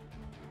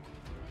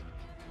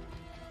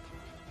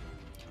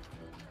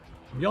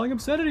 I'm yelling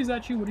obscenities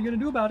at you. What are you going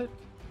to do about it?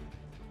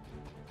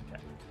 Okay.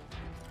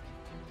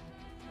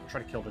 I'll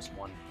try to kill this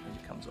one when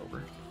he comes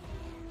over.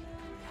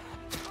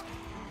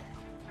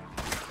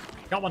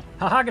 Got one.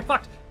 Haha, get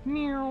fucked.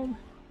 Meow.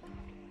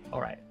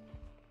 Alright.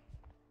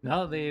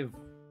 Now that they've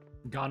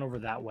gone over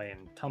that way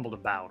and tumbled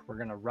about, we're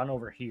going to run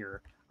over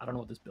here. I don't know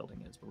what this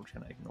building is, but we're just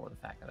going to ignore the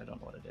fact that I don't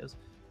know what it is.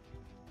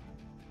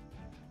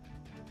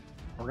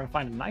 We're going to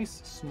find a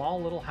nice,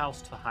 small little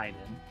house to hide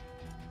in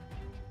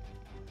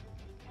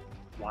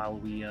while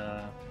we do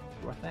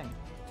our thing.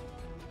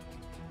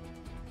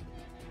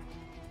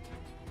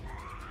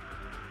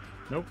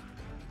 Nope.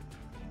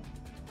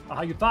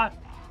 How you thought?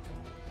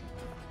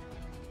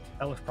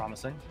 That looks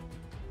promising.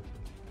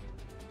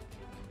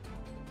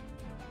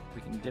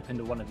 We can dip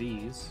into one of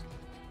these.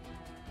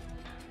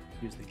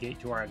 Use the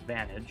gate to our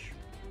advantage.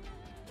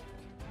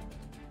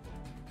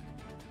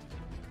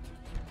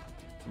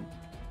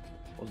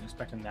 Wasn't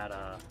expecting that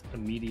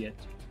immediate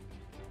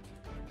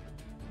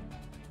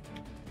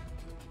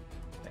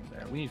thing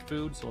there. We need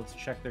food, so let's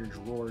check their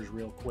drawers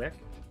real quick.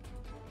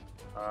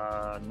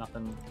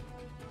 Nothing.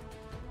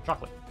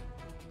 Chocolate.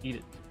 Eat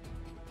it.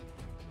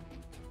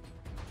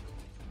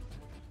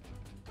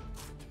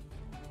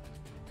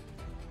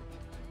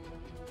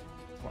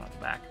 One on the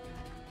back.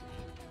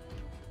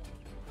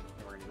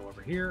 And we're gonna go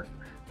over here.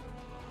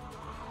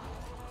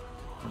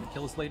 I'm gonna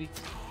kill this lady.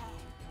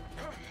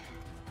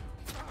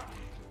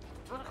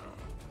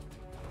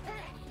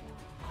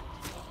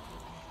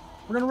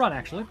 We're gonna run,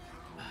 actually.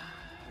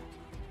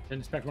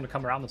 Didn't expect one to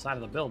come around the side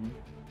of the building.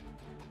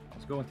 I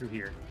was going through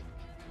here.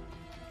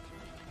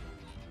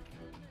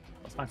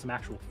 Let's find some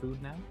actual food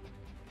now.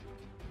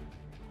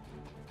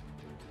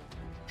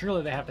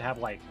 Surely they have to have,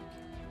 like,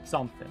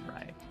 something,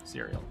 right?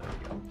 Cereal. There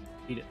we go.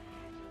 Eat it.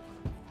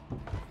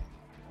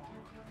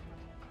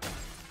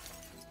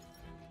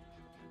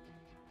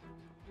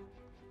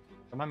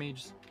 Come on, me.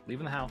 Just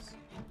leaving the house.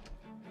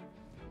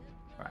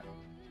 Alright.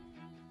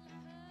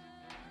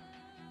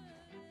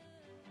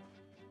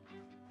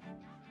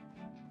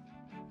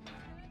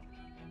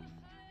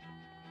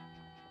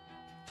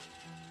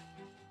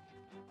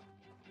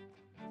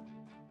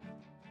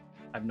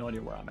 I have no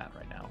idea where I'm at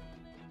right now.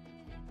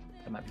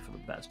 That might be for the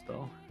best,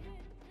 though.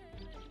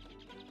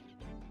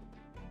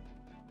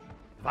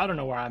 If I don't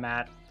know where I'm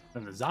at,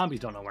 then the zombies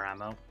don't know where I'm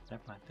at.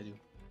 Never mind, they do.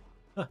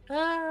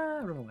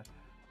 Run away.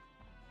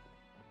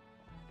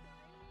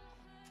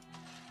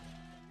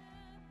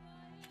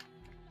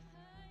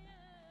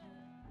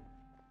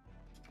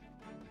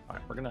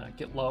 Alright, we're gonna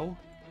get low.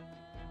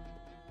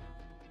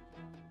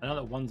 I know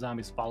that one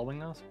zombie's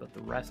following us, but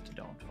the rest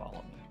don't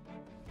follow me.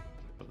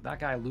 So if that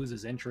guy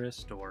loses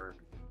interest or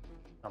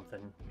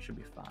something, we should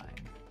be fine.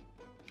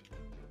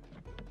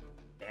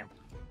 Damn.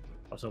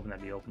 I was hoping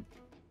that'd be open.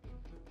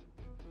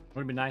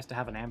 Wouldn't it be nice to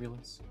have an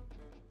ambulance?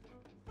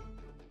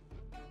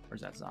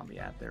 Where's that zombie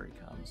at? There he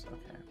comes.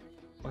 Okay.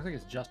 Looks like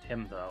it's just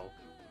him, though.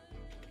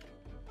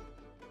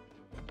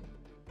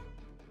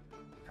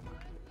 Come on.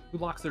 Who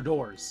locks their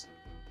doors?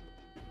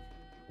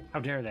 How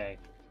dare they?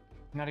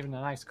 Not even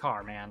a nice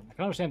car, man. I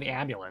can understand the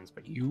ambulance,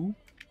 but you?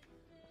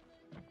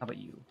 How about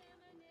you?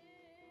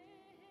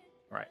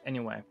 Alright,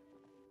 anyway.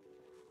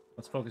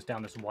 Let's focus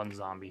down this one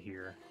zombie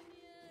here.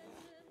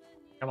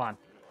 Come on.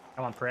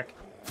 Come on, prick.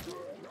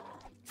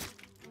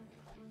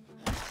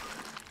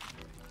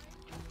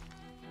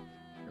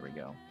 There we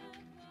go.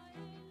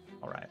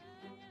 Alright.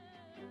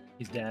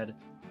 He's dead.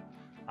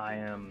 I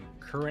am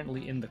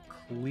currently in the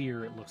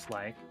clear, it looks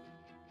like.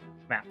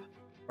 Map.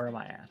 Where am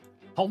I at?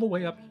 All the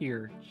way up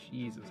here.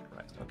 Jesus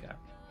Christ. Okay.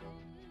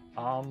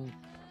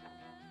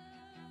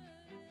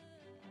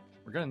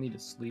 We're gonna need to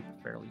sleep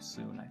fairly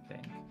soon, I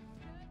think.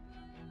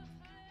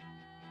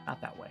 Not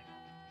that way.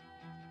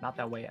 Not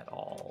that way at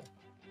all.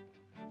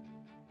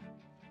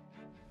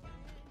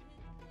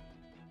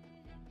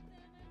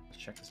 Let's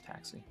check this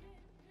taxi.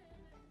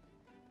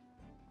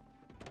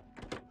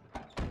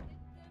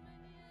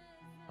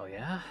 Oh,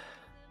 yeah?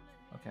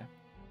 Okay.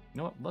 You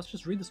know what? Let's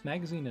just read this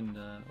magazine and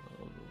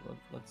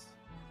let's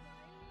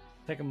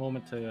take a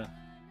moment to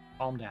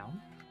calm down.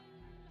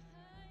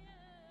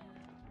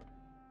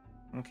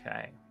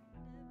 Okay.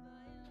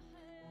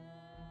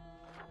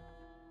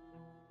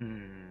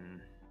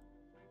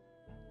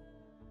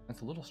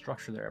 It's a little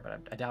structure there,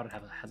 but I doubt it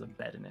has a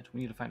bed in it.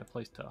 We need to find a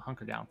place to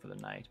hunker down for the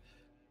night.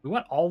 We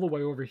went all the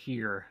way over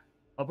here,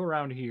 up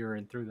around here,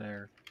 and through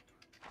there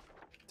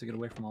to get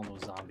away from all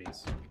those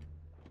zombies.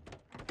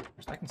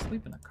 I can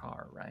sleep in a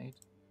car, right?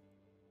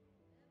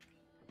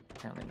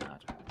 Apparently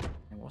not.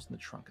 And what's in the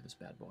trunk of this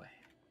bad boy?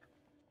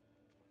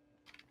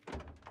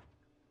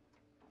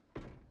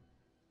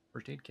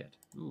 First aid kit.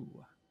 Ooh.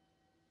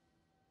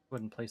 Go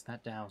ahead and place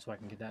that down so I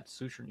can get that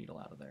suture needle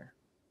out of there.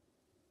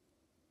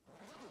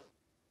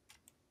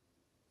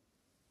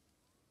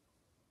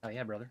 Oh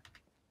yeah, brother.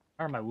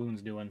 How are my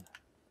wounds doing?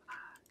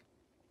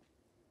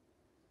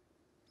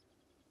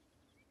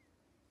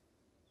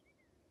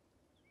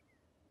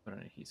 Put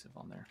an adhesive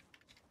on there.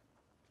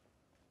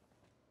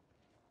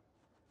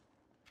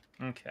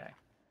 Okay.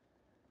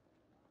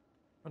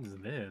 What is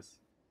this?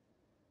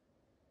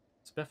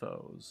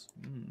 Spiffos.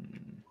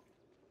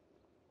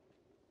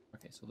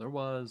 Okay, so there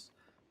was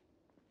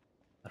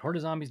that horde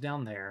of zombies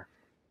down there.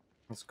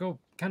 Let's go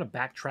kind of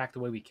backtrack the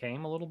way we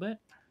came a little bit.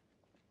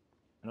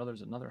 I know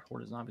there's another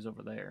horde of zombies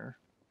over there.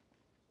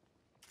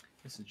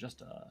 This is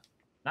just a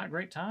not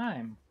great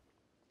time.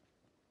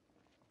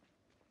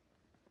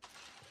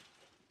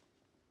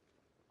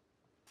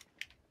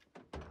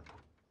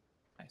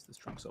 Nice, this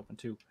trunk's open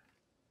too.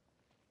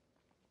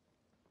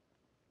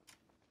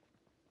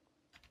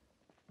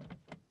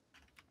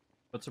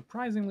 But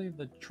surprisingly,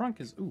 the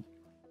trunk is... Ooh,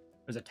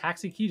 there's a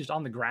taxi key just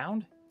on the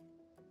ground?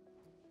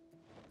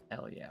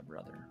 Hell yeah,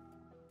 brother.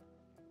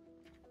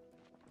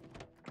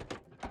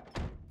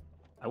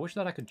 I wish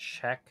that I could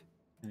check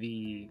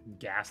the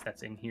gas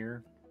that's in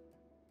here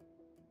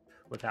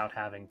without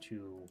having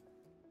to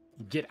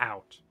get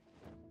out,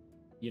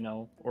 you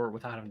know, or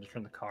without having to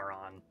turn the car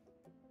on.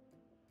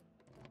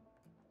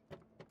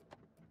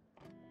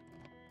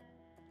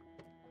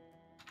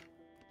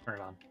 Turn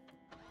it on.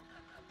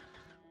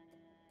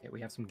 Okay, we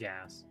have some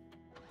gas.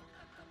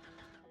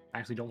 I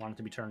actually don't want it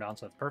to be turned on,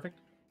 so that's perfect.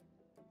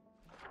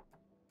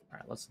 All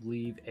right, let's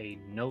leave a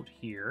note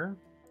here.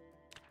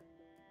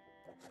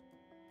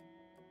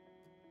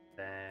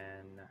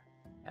 Then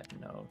add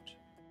note.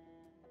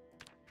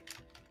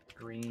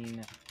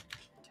 Green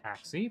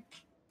taxi.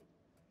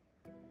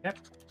 Yep.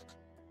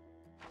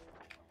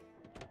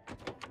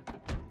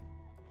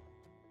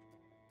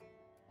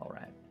 All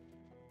right.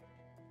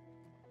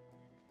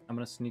 I'm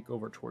gonna sneak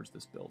over towards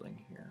this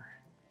building here.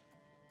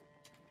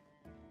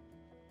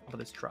 How about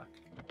this truck?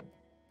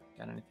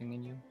 Got anything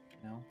in you?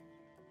 No?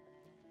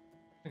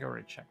 I think I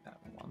already checked that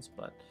once,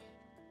 but...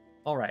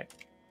 Alright.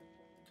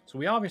 So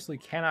we obviously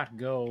cannot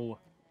go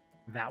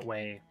that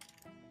way.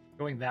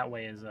 Going that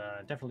way is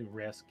definitely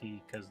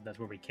risky, because that's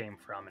where we came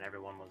from, and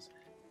everyone was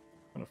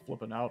kind of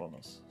flipping out on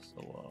us.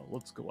 So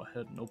let's go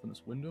ahead and open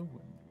this window,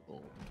 and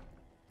we'll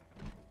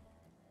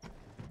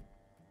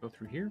go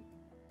through here.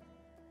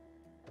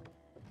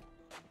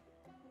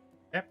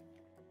 Yep.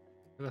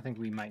 I think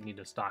we might need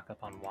to stock up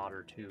on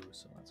water, too,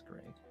 so that's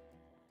great.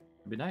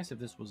 It'd be nice if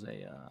this was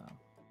a,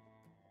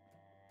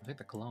 I think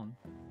the cologne.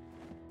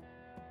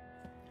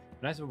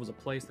 It'd be nice if it was a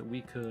place that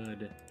we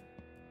could,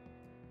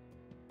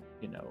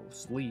 you know,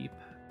 sleep,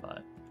 but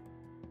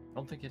I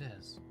don't think it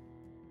is.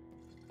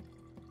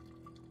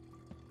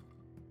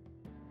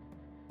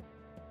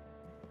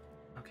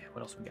 Okay,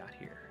 what else we got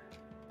here?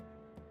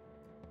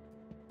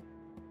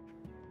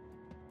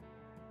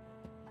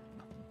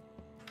 Nothing.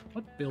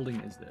 What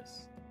building is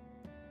this?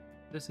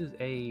 This is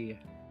a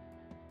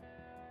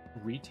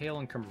retail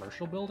and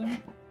commercial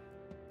building?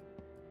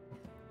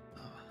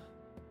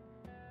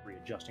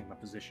 Readjusting my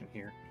position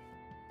here.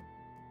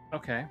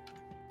 Okay.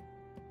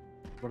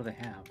 What do they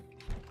have?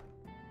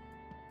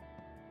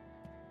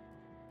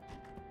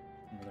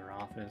 Another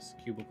office,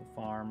 cubicle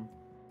farm.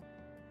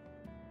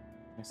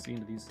 I see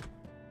into these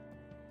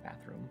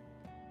bathroom.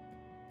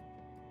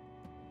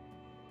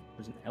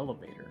 There's an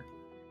elevator.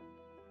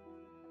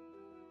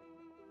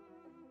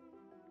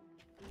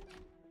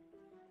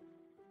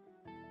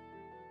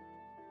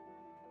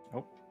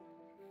 Oh.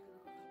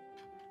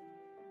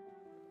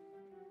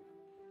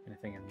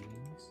 Anything in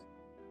these?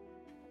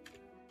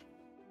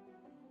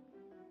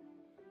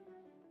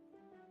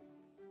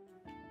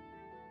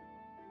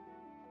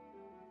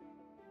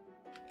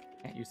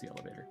 Can't use the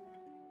elevator.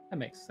 That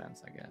makes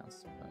sense, I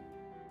guess, but...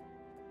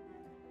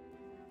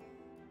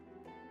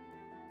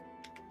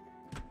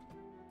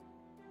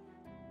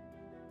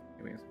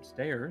 Okay, we have some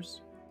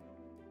stairs.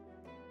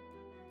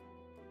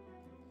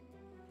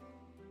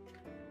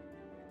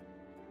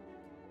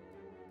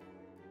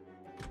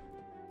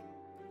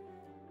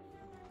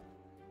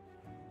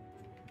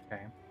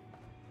 Okay.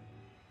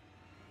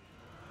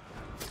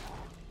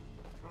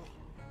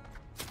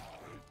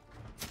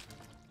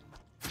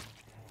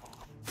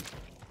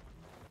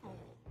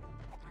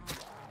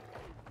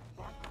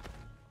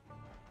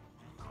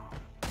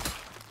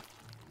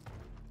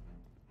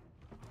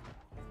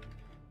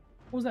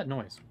 What was that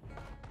noise?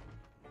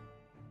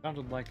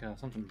 Sounded like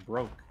something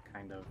broke,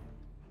 kind of.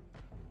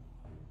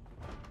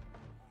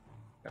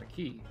 Got a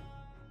key.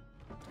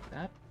 Like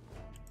that.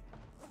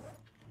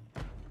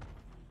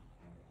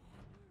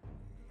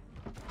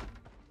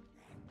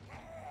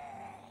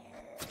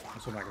 I'm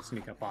hoping I can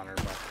sneak up on her,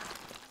 but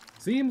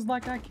seems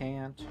like I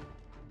can't.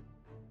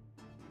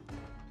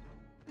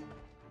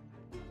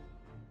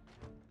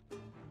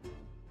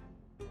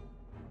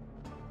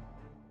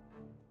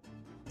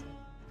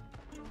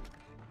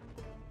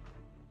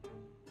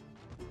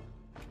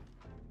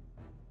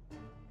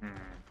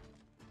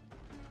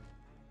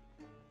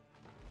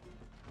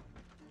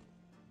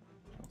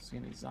 See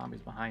any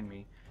zombies behind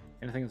me.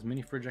 Anything in this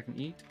mini fridge I can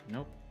eat?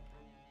 Nope.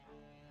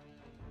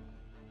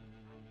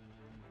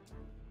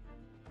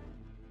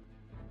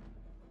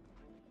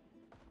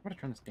 I'm gonna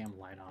turn this damn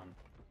light on.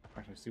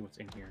 Actually, see what's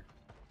in here.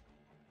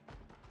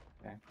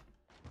 Okay.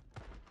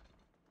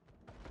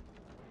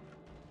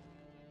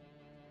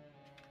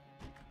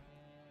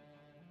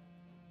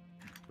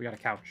 We got a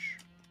couch.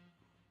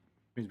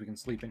 Means we can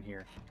sleep in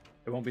here.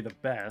 It won't be the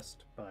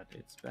best, but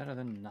it's better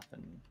than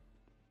nothing.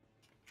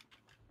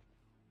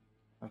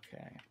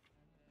 Okay.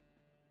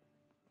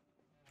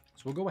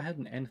 So we'll go ahead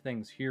and end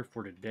things here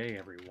for today,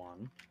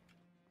 everyone.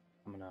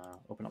 I'm going to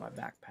open up my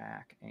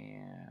backpack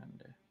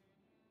and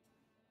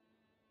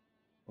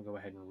we'll go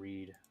ahead and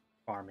read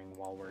farming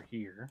while we're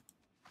here.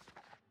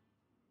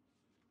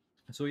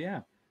 So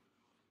yeah,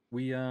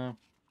 I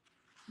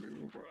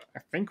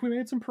think we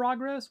made some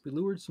progress. We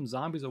lured some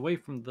zombies away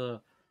from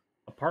the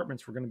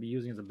apartments we're going to be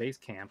using as a base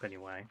camp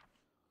anyway.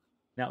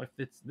 Now, if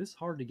it's this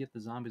hard to get the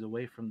zombies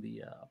away from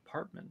the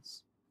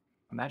apartments,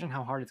 imagine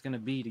how hard it's going to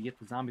be to get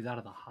the zombies out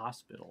of the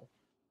hospital.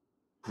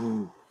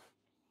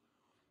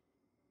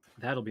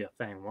 That'll be a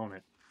thing, won't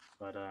it?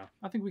 But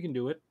I think we can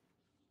do it.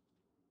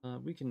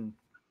 We can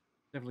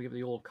definitely give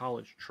the old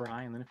college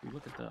try, and then if we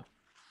look at the...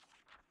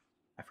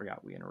 I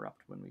forgot we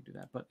interrupt when we do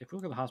that. But if we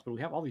look at the hospital,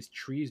 we have all these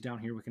trees down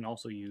here we can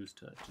also use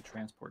to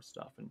transport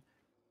stuff. And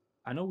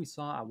I know we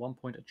saw at one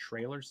point a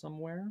trailer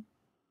somewhere.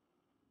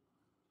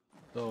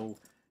 So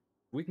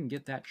we can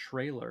get that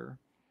trailer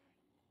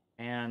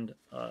and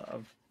a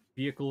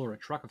vehicle or a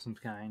truck of some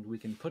kind. We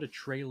can put a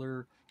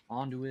trailer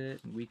onto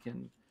it, and we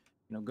can,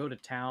 you know, go to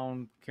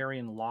town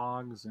carrying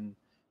logs and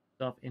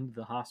stuff into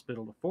the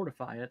hospital to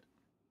fortify it.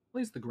 At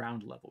least the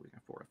ground level we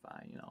can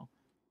fortify, you know.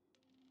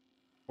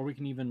 Or we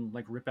can even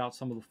like rip out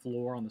some of the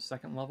floor on the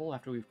second level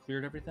after we've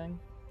cleared everything,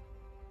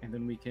 and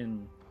then we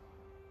can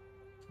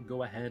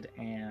go ahead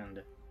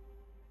and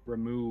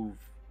remove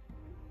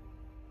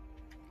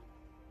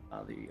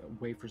the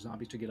way for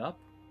zombies to get up.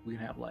 We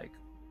can have like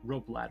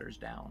rope ladders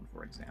down,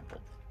 for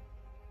example.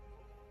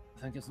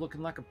 I think it's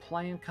looking like a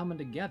plan coming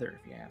together,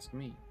 if you ask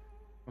me.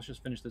 Let's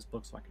just finish this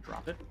book so I can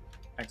drop it.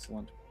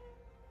 Excellent.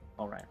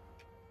 All right.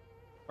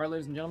 All right,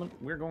 ladies and gentlemen,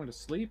 we're going to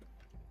sleep,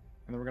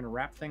 and then we're going to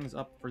wrap things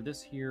up for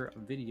this here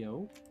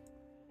video.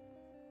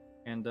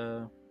 And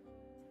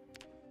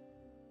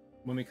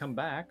when we come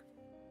back,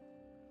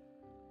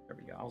 there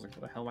we go. I was like,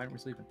 what the hell, why aren't we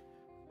sleeping?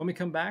 When we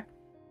come back,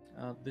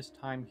 this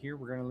time here,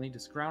 we're going to need to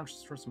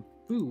scrounge for some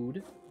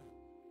food.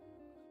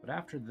 But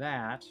after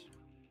that,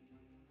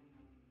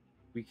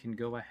 we can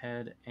go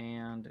ahead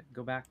and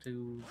go back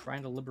to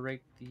trying to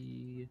liberate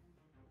the,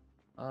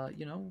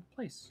 you know,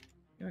 place.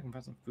 Maybe I can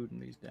find some food in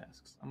these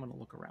desks. I'm going to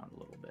look around a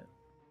little bit.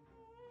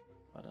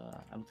 But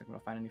I don't think I'm going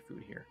to find any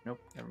food here. Nope,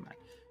 never mind.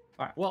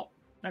 All right, well,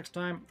 next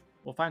time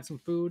we'll find some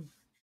food,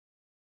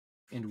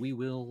 and we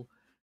will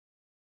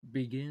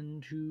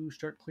begin to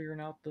start clearing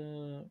out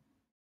the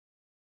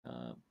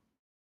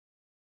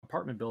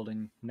apartment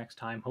building next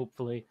time,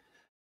 hopefully.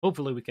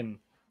 Hopefully we can,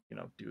 you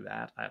know, do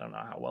that. I don't know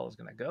how well it's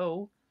going to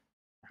go,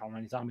 how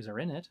many zombies are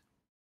in it.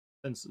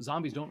 Since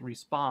zombies don't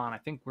respawn, I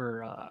think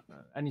we're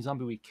any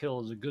zombie we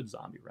kill is a good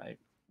zombie, right?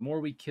 The more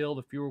we kill,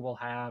 the fewer we'll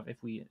have if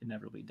we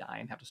inevitably die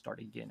and have to start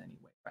again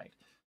anyway, right?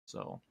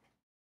 So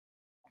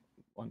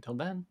until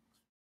then,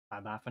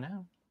 bye-bye for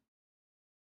now.